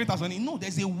 20,000 in, 20,000 in. No,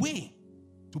 there's a way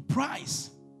to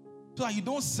price so that you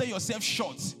don't sell yourself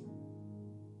short.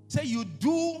 Say you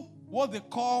do what they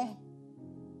call,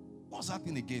 what's that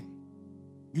thing again?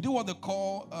 You do what they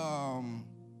call,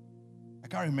 I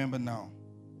can't remember now.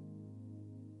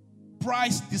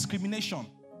 Price discrimination.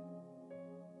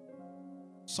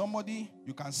 Somebody,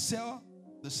 you can sell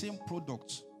the same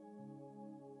product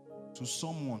to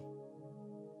someone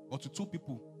or to 2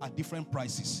 people at different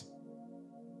prices.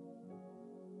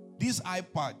 This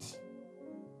iPad,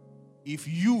 if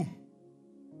you,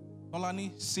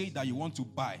 Olani, say that you want to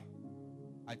buy,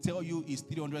 I tell you it's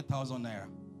 300,000 naira,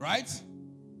 right?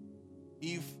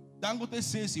 If Dangote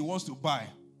says he wants to buy,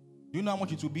 do you know how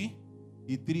much it will be?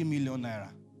 It's 3 million naira.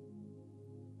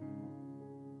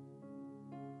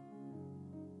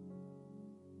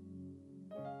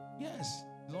 Yes,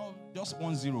 it's not just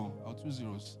 1 0 or 2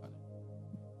 zeros.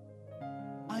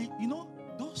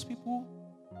 Those people,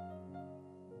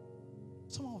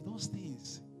 some of those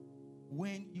things,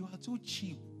 when you are too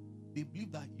cheap, they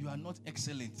believe that you are not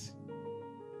excellent.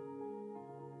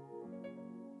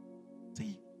 There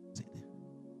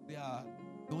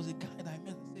was a guy that I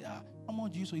met. Say, how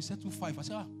much do you? So he said 2.5. I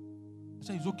said, I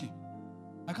said, it's okay.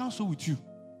 I can't sow with you.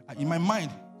 In my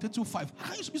mind, say 2.5.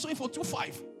 How can you be sowing for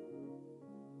 2.5?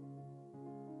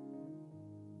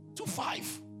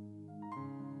 2.5.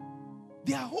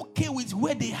 They are okay with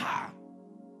where they are.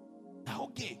 They're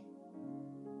okay.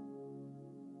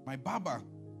 My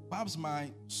Babs,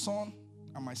 my son,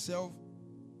 and myself,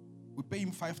 we pay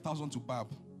him 5,000 to Bab.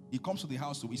 He comes to the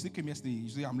house. He still came yesterday. He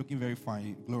said, I'm looking very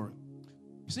fine. Glory.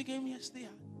 He still came yesterday.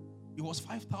 It was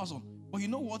 5,000. But you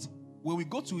know what? When we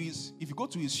go to if you go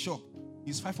to his shop,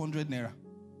 it's 500 naira.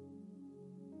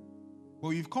 But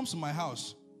if he comes to my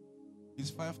house, it's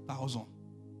 5,000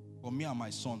 for me and my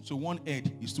son. So one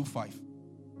head is 2.5.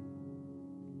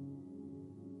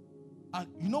 And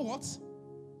you know what?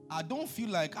 I don't feel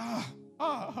like,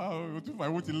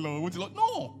 2.5, what a lot.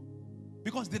 No.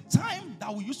 Because the time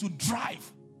that we used to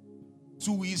drive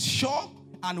to his shop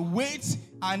and wait,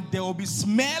 and there will be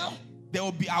smell,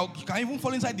 you can even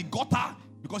fall inside the gutter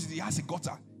because he has a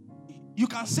gutter. You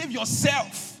can save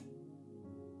yourself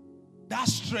that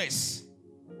stress.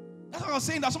 That's what I was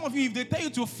saying, that some of you, if they tell you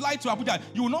to fly to Abuja,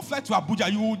 you will not fly to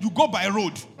Abuja, you go by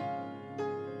road.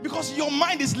 Because your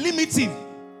mind is limiting.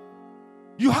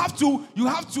 You have to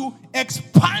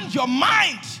expand your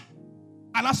mind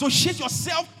and associate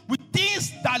yourself with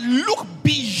things that look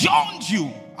beyond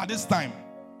you at this time.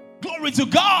 Glory to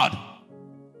God.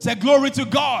 Say glory to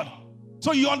God.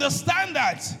 So you understand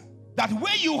that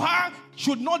where you are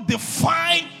should not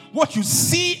define what you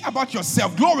see about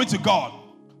yourself. Glory to God.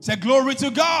 Say glory to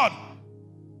God.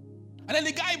 And then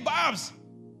the guy Babs,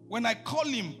 when I call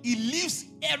him, he leaves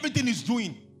everything he's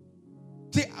doing.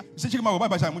 Say check him out.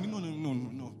 Bye.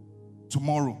 No.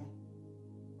 Tomorrow.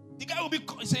 The guy will be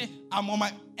say, I'm on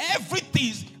my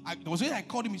everything. There was when I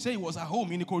called him, he said he was at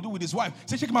home in the corridor with his wife.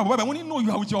 Say, check him out. I want to know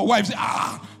you are with your wife. Say,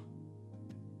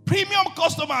 premium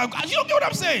customer. You don't get what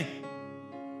I'm saying?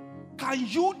 Can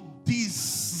you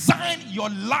design your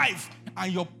life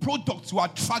and your product to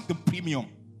attract the premium?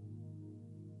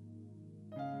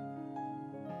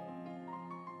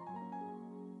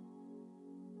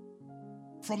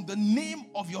 From the name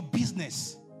of your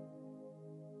business,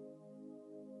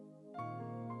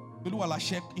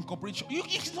 Incorporation,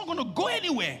 it's not going to go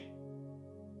anywhere.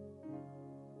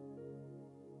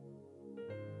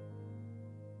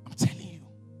 I'm telling you,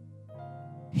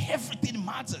 everything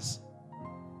matters.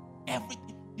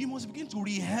 Everything. You must begin to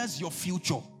rehearse your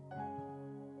future.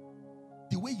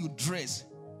 The way you dress,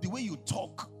 the way you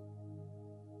talk,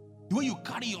 the way you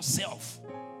carry yourself.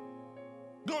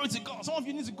 Glory to God. Some of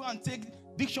you need to go and take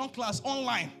diction class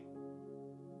online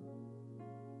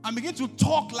and begin to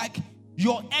talk like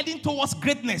you're heading towards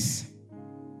greatness.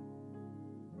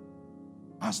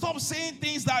 And stop saying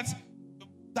things that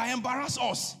embarrass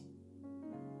us.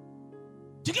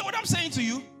 Do you get what I'm saying to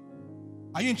you?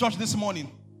 Are you in church this morning?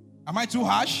 Am I too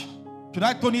harsh? Should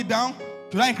I tone it down?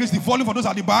 Should I increase the volume for those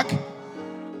at the back?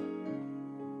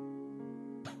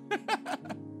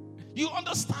 You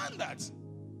understand that?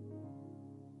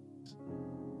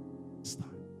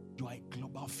 You are a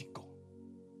global figure.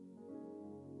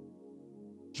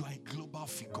 You are a global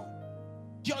figure.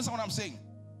 Do you understand what I'm saying?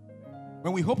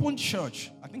 When we opened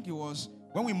church, I think it was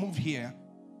when we moved here,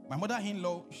 my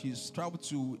mother-in-law, she's traveled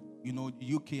to,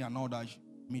 UK and all that.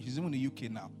 She's even in the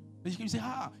UK now. But she can say,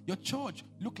 your church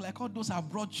look like all those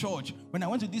abroad church. When I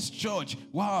went to this church,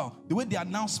 wow, the way the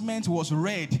announcement was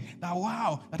read,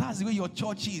 that's the way your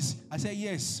church is. I said,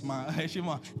 yes,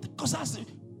 Shema. Because that's the...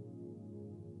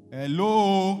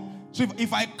 Hello. So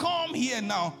if I come here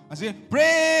now and say,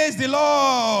 praise the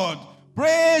Lord.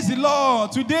 Praise the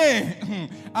Lord. Today,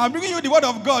 I'm bringing you the word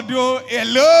of God. Hello.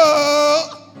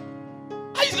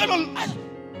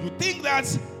 You think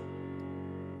that...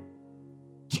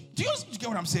 Do you get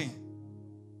what I'm saying?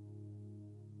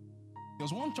 There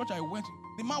was one church I went to.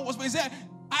 The man was saying,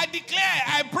 I declare,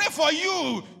 I pray for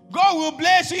you. God will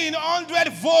bless you in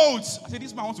 100 volts. I said,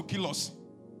 this man wants to kill us.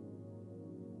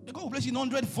 God will bless you in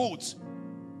 100 volts.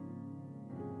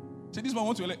 I said, this man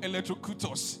wants to electrocute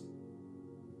us.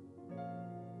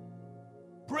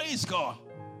 Praise God.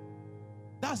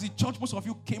 That's the church most of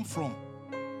you came from.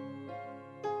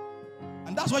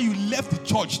 And that's why you left the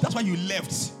church. That's why you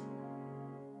left.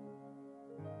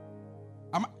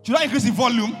 Should I increase the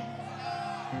volume?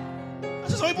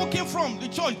 That's where people came from, the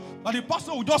church. But the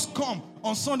pastor would just come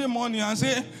on Sunday morning and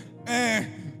say,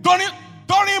 during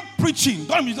preaching,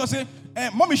 don't just say,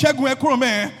 Mommy Shagun Ekuro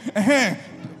me.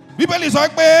 People is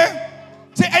like,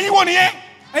 say, anyone here?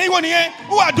 Anyone here?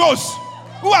 Who are those?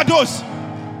 Who are those?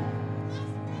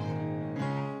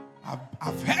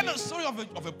 I've heard a story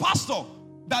of a pastor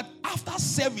that after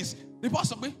service, the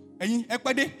pastor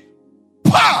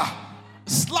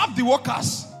slap the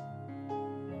workers.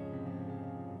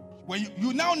 When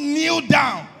you now kneel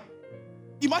down.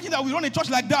 Imagine that we run a church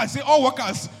like that. Say, all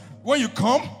workers, when you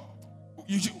come,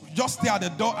 you just stay at the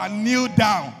door and kneel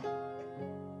down.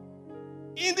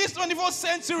 In this 21st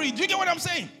century, do you get what I'm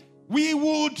saying? We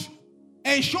would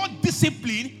ensure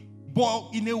discipline, but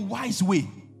in a wise way.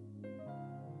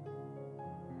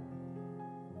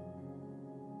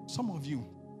 Some of you,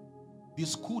 the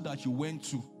school that you went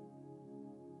to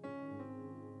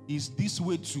is this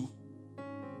way too.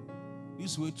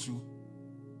 This way too.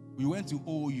 We went to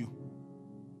OU.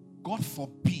 God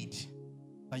forbid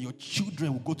that your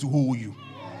children will go to OU.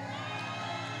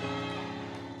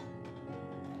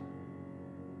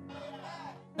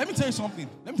 Let me tell you something.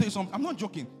 I'm not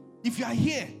joking. If you are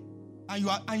here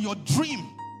and your dream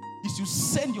is to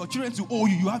send your children to OU,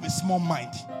 you have a small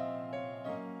mind.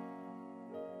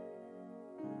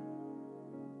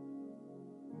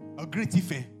 A great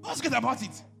Ife. What's good about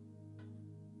it?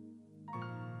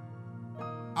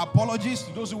 Apologies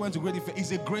to those who went to Great Ife. It's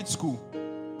a great school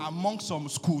among some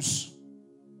schools.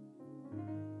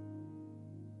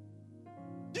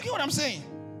 Do you get what I'm saying?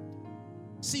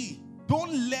 See,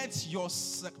 don't let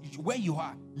where you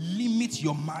are limit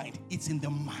your mind. It's in the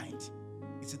mind.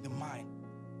 It's in the mind.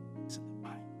 It's in the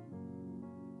mind.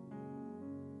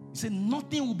 He said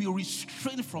nothing will be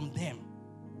restrained from them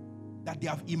that they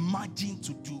have imagined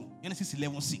to do. Genesis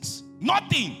 11:6.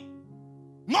 Nothing.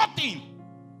 Nothing.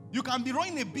 You can be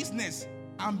running a business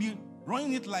and be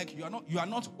running it like you are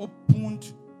not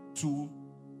opened to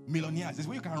millionaires. There's a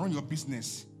way you can run your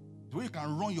business. There's a way you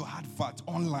can run your advert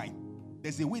online.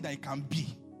 There's a way that it can be.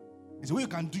 There's a way you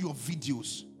can do your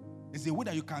videos. There's a way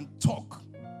that you can talk.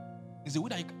 There's a way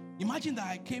that you can... Imagine that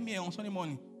I came here on Sunday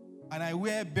morning and I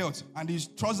wear a belt and the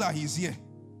trouser is here.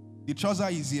 The trouser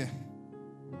is here.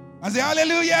 I say,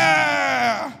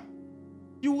 hallelujah!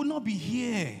 You will not be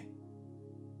here.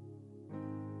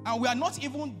 And we are not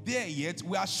even there yet.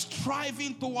 We are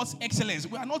striving towards excellence.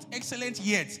 We are not excellent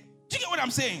yet. Do you get what I'm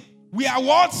saying? We are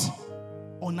what?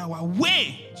 On our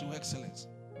way to excellence.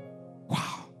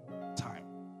 Wow. Time.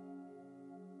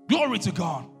 Glory to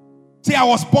God. Say, I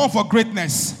was born for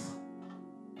greatness.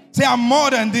 Say, I'm more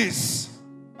than this.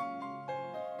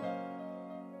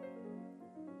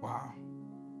 Wow.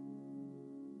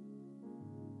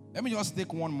 Let me just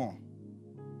take one more.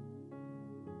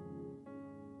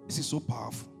 This is so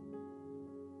powerful.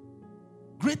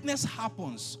 Greatness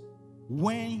happens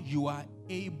when you are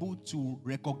able to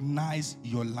recognize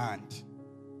your land.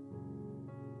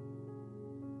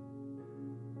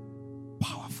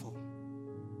 Powerful.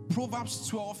 Proverbs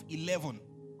 12:11.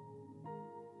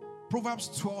 Proverbs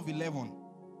 12:11.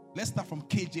 Let's start from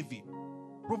KJV.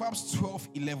 Proverbs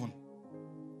 12:11.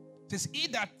 It says, he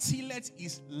that tilleth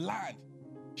his land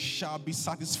shall be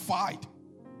satisfied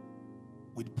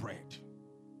with bread.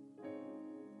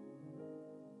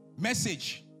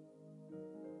 Message.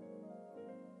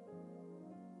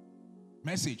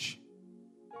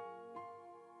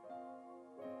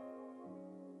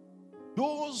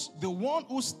 The one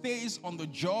who stays on the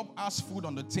job has food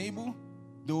on the table.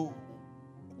 The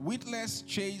witless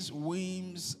chase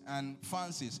whims and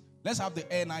fancies. Let's have the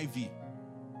NIV.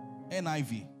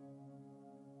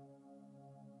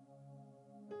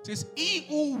 It says, he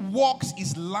who walks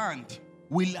his land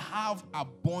will have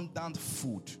abundant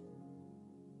food.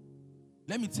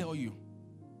 Let me tell you,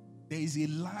 there is a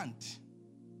land.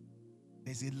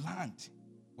 There's a land.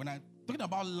 When I'm talking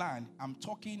about land, I'm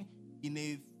talking in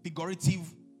a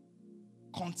figurative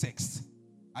context.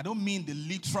 I don't mean the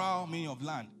literal meaning of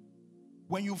land.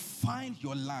 When you find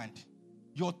your land,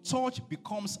 your touch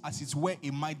becomes, as it were,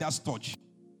 a Midas touch.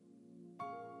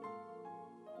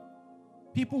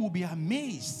 People will be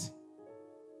amazed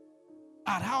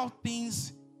at how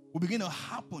things will begin to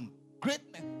happen.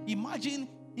 Greatness. Imagine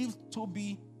if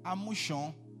Toby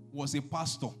Amushon was a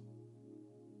pastor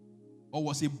or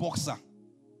was a boxer.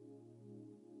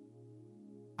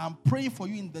 I'm praying for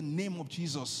you in the name of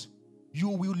Jesus. You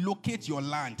will locate your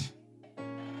land.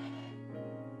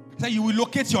 Say, you will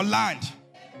locate your land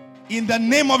in the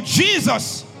name of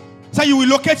Jesus. Say, you will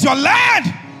locate your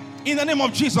land in the name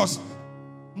of Jesus.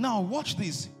 Now watch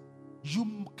this.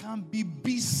 You can be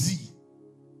busy.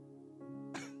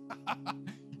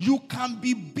 You can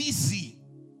be busy.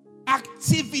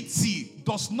 Activity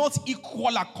does not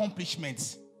equal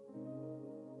accomplishment.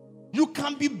 You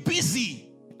can be busy,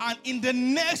 and in the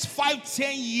next 5,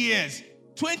 10 years,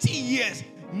 20 years,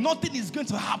 nothing is going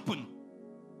to happen.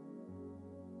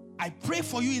 I pray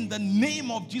for you in the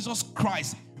name of Jesus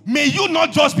Christ. May you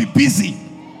not just be busy.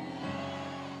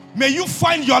 May you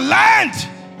find your land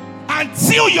and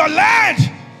till your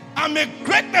land, and may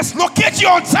greatness locate you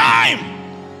on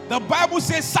time. The Bible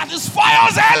says, satisfy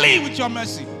us early with your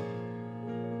mercy.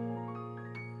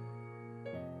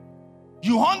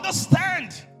 You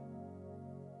understand.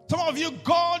 Some of you,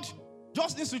 God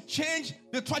just needs to change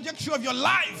the trajectory of your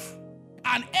life,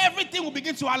 and everything will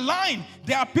begin to align.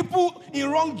 There are people in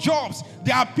wrong jobs.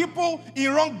 There are people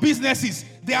in wrong businesses.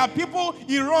 There are people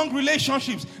in wrong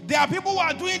relationships. There are people who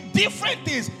are doing different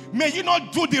things. May you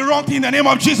not do the wrong thing in the name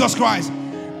of Jesus Christ.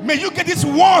 May you get this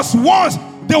once,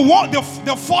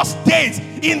 the first date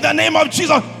in the name of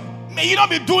Jesus. May you not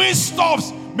be doing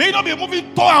stops. May you not be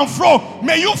moving to and fro.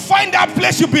 May you find that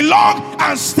place you belong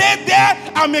and stay there,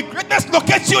 and may greatness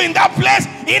locate you in that place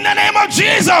in the name of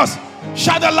Jesus.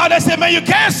 Shout the loudest, say, "May you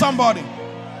can somebody."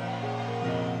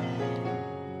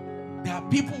 There are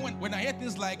people when I hear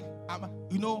things like,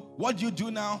 what do you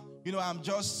do now? I'm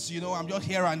just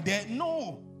here and there.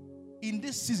 No, in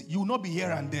this season, you will not be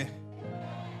here and there.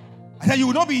 I said you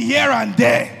will not be here and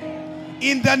there.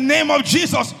 In the name of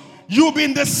Jesus, you'll be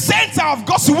in the center of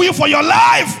God's will for your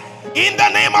life. In the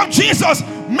name of Jesus,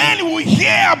 men will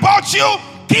hear about you.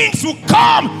 Kings will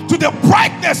come to the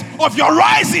brightness of your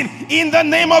rising. In the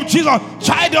name of Jesus,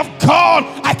 child of God,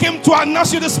 I came to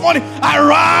announce you this morning.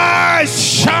 Arise,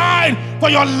 shine, for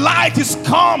your light is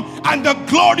come, and the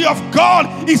glory of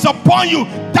God is upon you.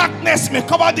 Darkness may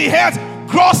cover the earth,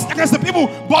 gross against the people,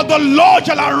 but the Lord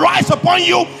shall arise upon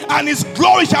you, and his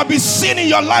glory shall be seen in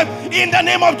your life. In the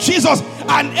name of Jesus,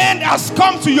 an end has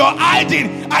come to your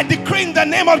hiding. I decree in the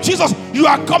name of Jesus, you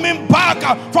are coming back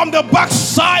from the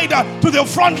backside to the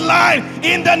front line.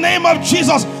 In the name of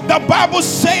Jesus, the Bible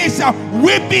says,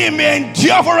 weeping may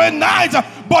endure for a night,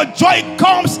 but joy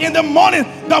comes in the morning.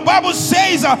 The Bible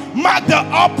says, mark the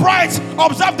upright,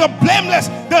 observe the blameless.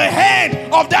 The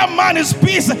head of that man is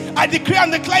peace. I decree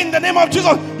and declare in the name of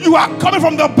Jesus, you are coming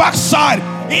from the backside.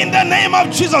 In the name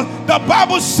of Jesus, the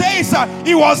Bible says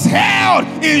he was held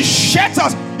in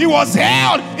shackles. He was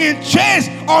held in chains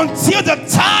until the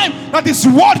time that his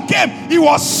word came. He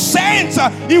was sent.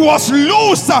 He was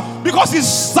loosed because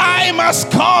his time has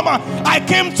come. I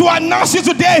came to announce you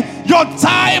today, your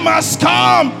time has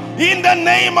come. In the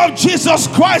name of Jesus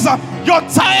Christ, your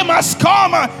time has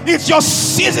come. It's your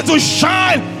season to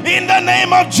shine. In the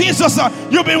name of Jesus,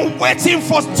 you've been waiting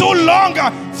for too long.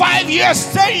 5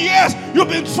 years, 10 years, you've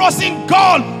been trusting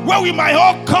God where we might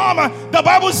all come. The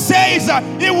Bible says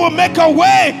he will make a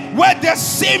way where there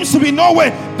seems to be no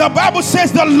way. The Bible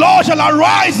says the Lord shall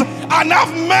arise and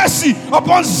have mercy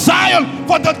upon Zion,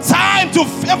 for the time to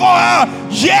favor her.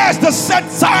 Yes, the set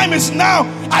time is now.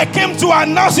 I came to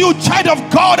announce you, child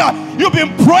of God, you've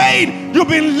been praying, you've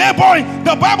been laboring.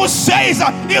 The Bible says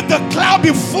if the cloud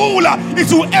be full,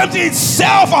 it will empty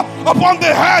itself upon the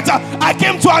earth. I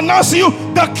came to announce you,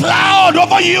 the cloud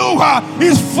over you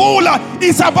is full.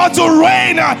 It's about to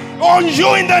rain on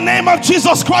you in the name of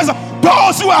Jesus Christ.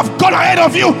 Those who have gone ahead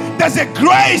of you, there's a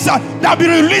grace that will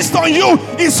be released on you.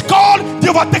 It's called the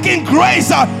overtaking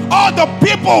grace. All the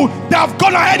people that have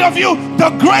gone ahead of you, the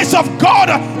grace of God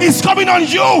is coming on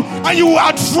you, and you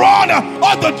are drawn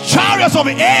all the chariots of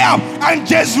Ahab and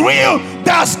Jezreel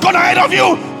that's gone ahead of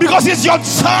you, because it's your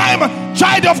time,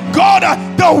 child of God.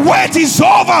 The wait is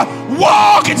over.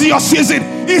 Walk into your season.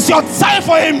 It's your time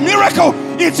for a miracle.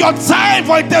 It's your time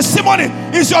for a testimony.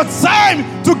 It's your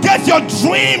time to get your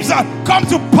dreams come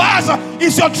to pass.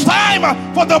 It's your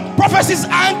time for the prophecies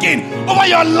hanging over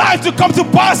your life to come to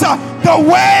pass. The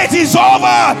wait is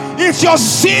over. It's your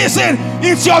season.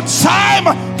 It's your time.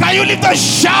 Can you lift a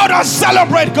shout and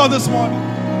celebrate God this morning?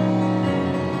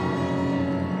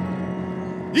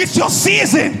 It's your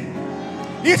season.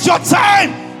 It's your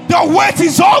time. The wait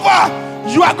is over.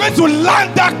 You are going to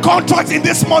land that contract in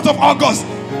this month of August.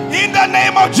 In the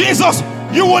name of Jesus,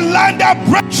 you will land that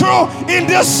breakthrough in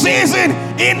this season.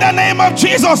 In the name of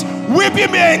Jesus,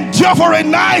 weeping may endure for a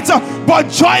night, but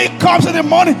joy comes in the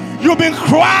morning. You've been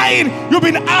crying, you've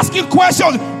been asking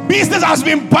questions, business has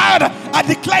been bad. I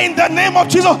declare in the name of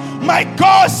Jesus, my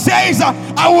God says,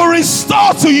 I will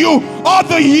restore to you all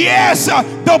the years,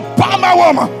 the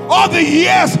palmerworm, all the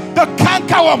years, the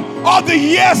cankerworm, all the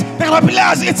years the caterpillar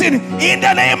has eaten. In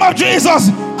the name of Jesus,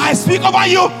 I speak over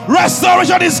you,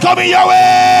 restoration is coming your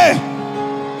way.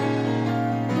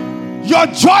 Your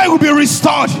joy will be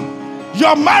restored,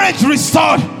 your marriage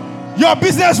restored, your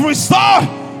business restored.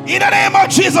 In the name of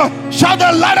Jesus, shout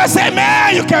the louder, say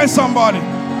amen. You can, somebody.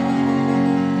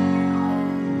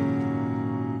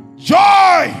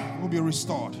 Joy will be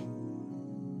restored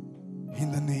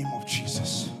in the name of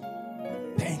Jesus.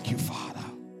 Thank you, Father.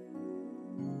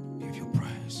 Give you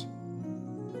praise.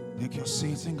 Take your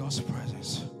seats in God's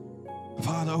presence.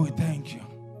 Father, we thank you.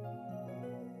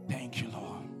 Thank you,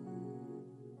 Lord.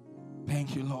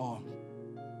 Thank you, Lord.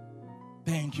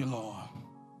 Thank you, Lord.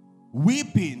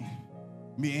 Weeping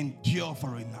may endure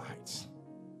for a night,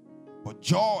 but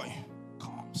joy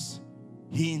comes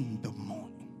in the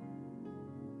morning.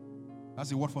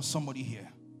 That's a word for somebody here.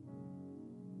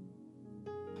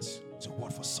 It's a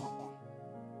word for someone.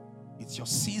 It's your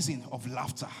season of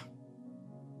laughter.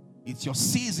 It's your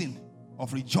season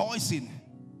of rejoicing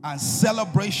and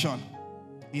celebration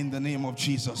in the name of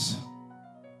Jesus.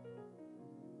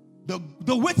 The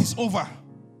wait is over.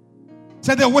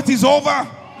 Say the wait is over.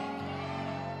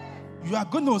 You are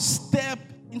going to step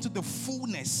into the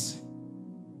fullness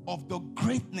of the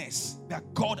greatness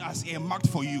that God has earmarked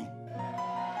for you.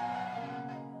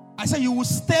 I said you will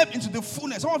step into the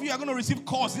fullness. Some of you are going to receive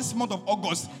calls this month of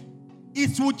August.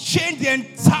 It will change the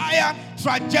entire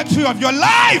trajectory of your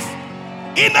life.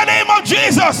 In the name of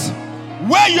Jesus.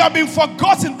 Where you have been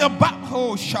forgotten, the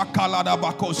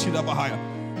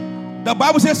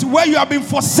Bible says, where you have been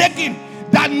forsaken,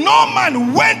 that no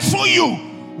man went through you.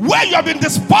 Where you have been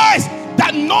despised,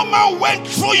 that no man went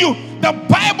through you. The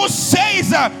Bible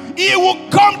says he will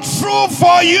come true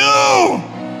for you.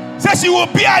 Says you will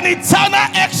be an eternal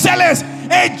excellence,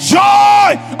 a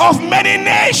joy of many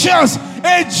nations.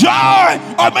 A joy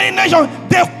of many nations.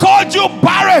 They've called you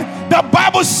barren. The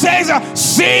Bible says,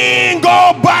 sing,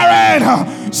 O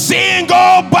barren. Sing,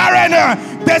 O barren.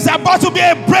 There's about to be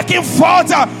a breaking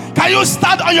forth. Can you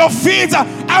stand on your feet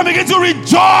and begin to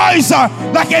rejoice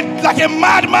like a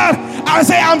madman and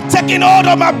say, I'm taking hold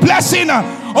of my blessing.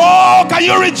 Oh, can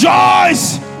you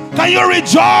rejoice? Can you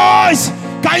rejoice?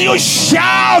 Can you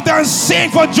shout and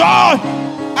sing for joy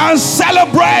and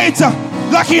celebrate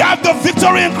like you have the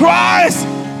victory in Christ?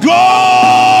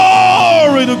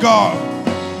 Glory to God.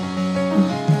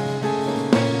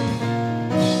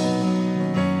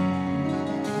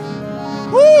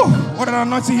 Woo! What an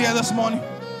anointing here this morning.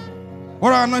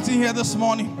 What an anointing here this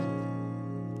morning.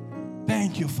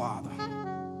 Thank you, Father.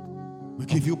 We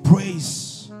give you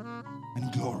praise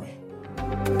and glory.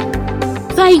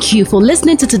 Thank you for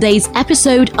listening to today's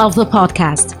episode of the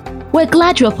podcast. We're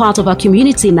glad you're part of our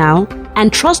community now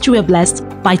and trust you were blessed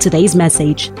by today's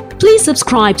message. Please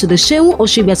subscribe to the Seun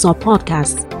Osigbesan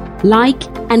podcast, like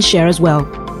and share as well.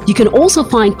 You can also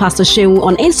find Pastor Seun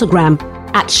on Instagram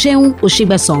at Seun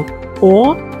Osigbesan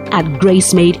or at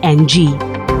GraceMadeNG.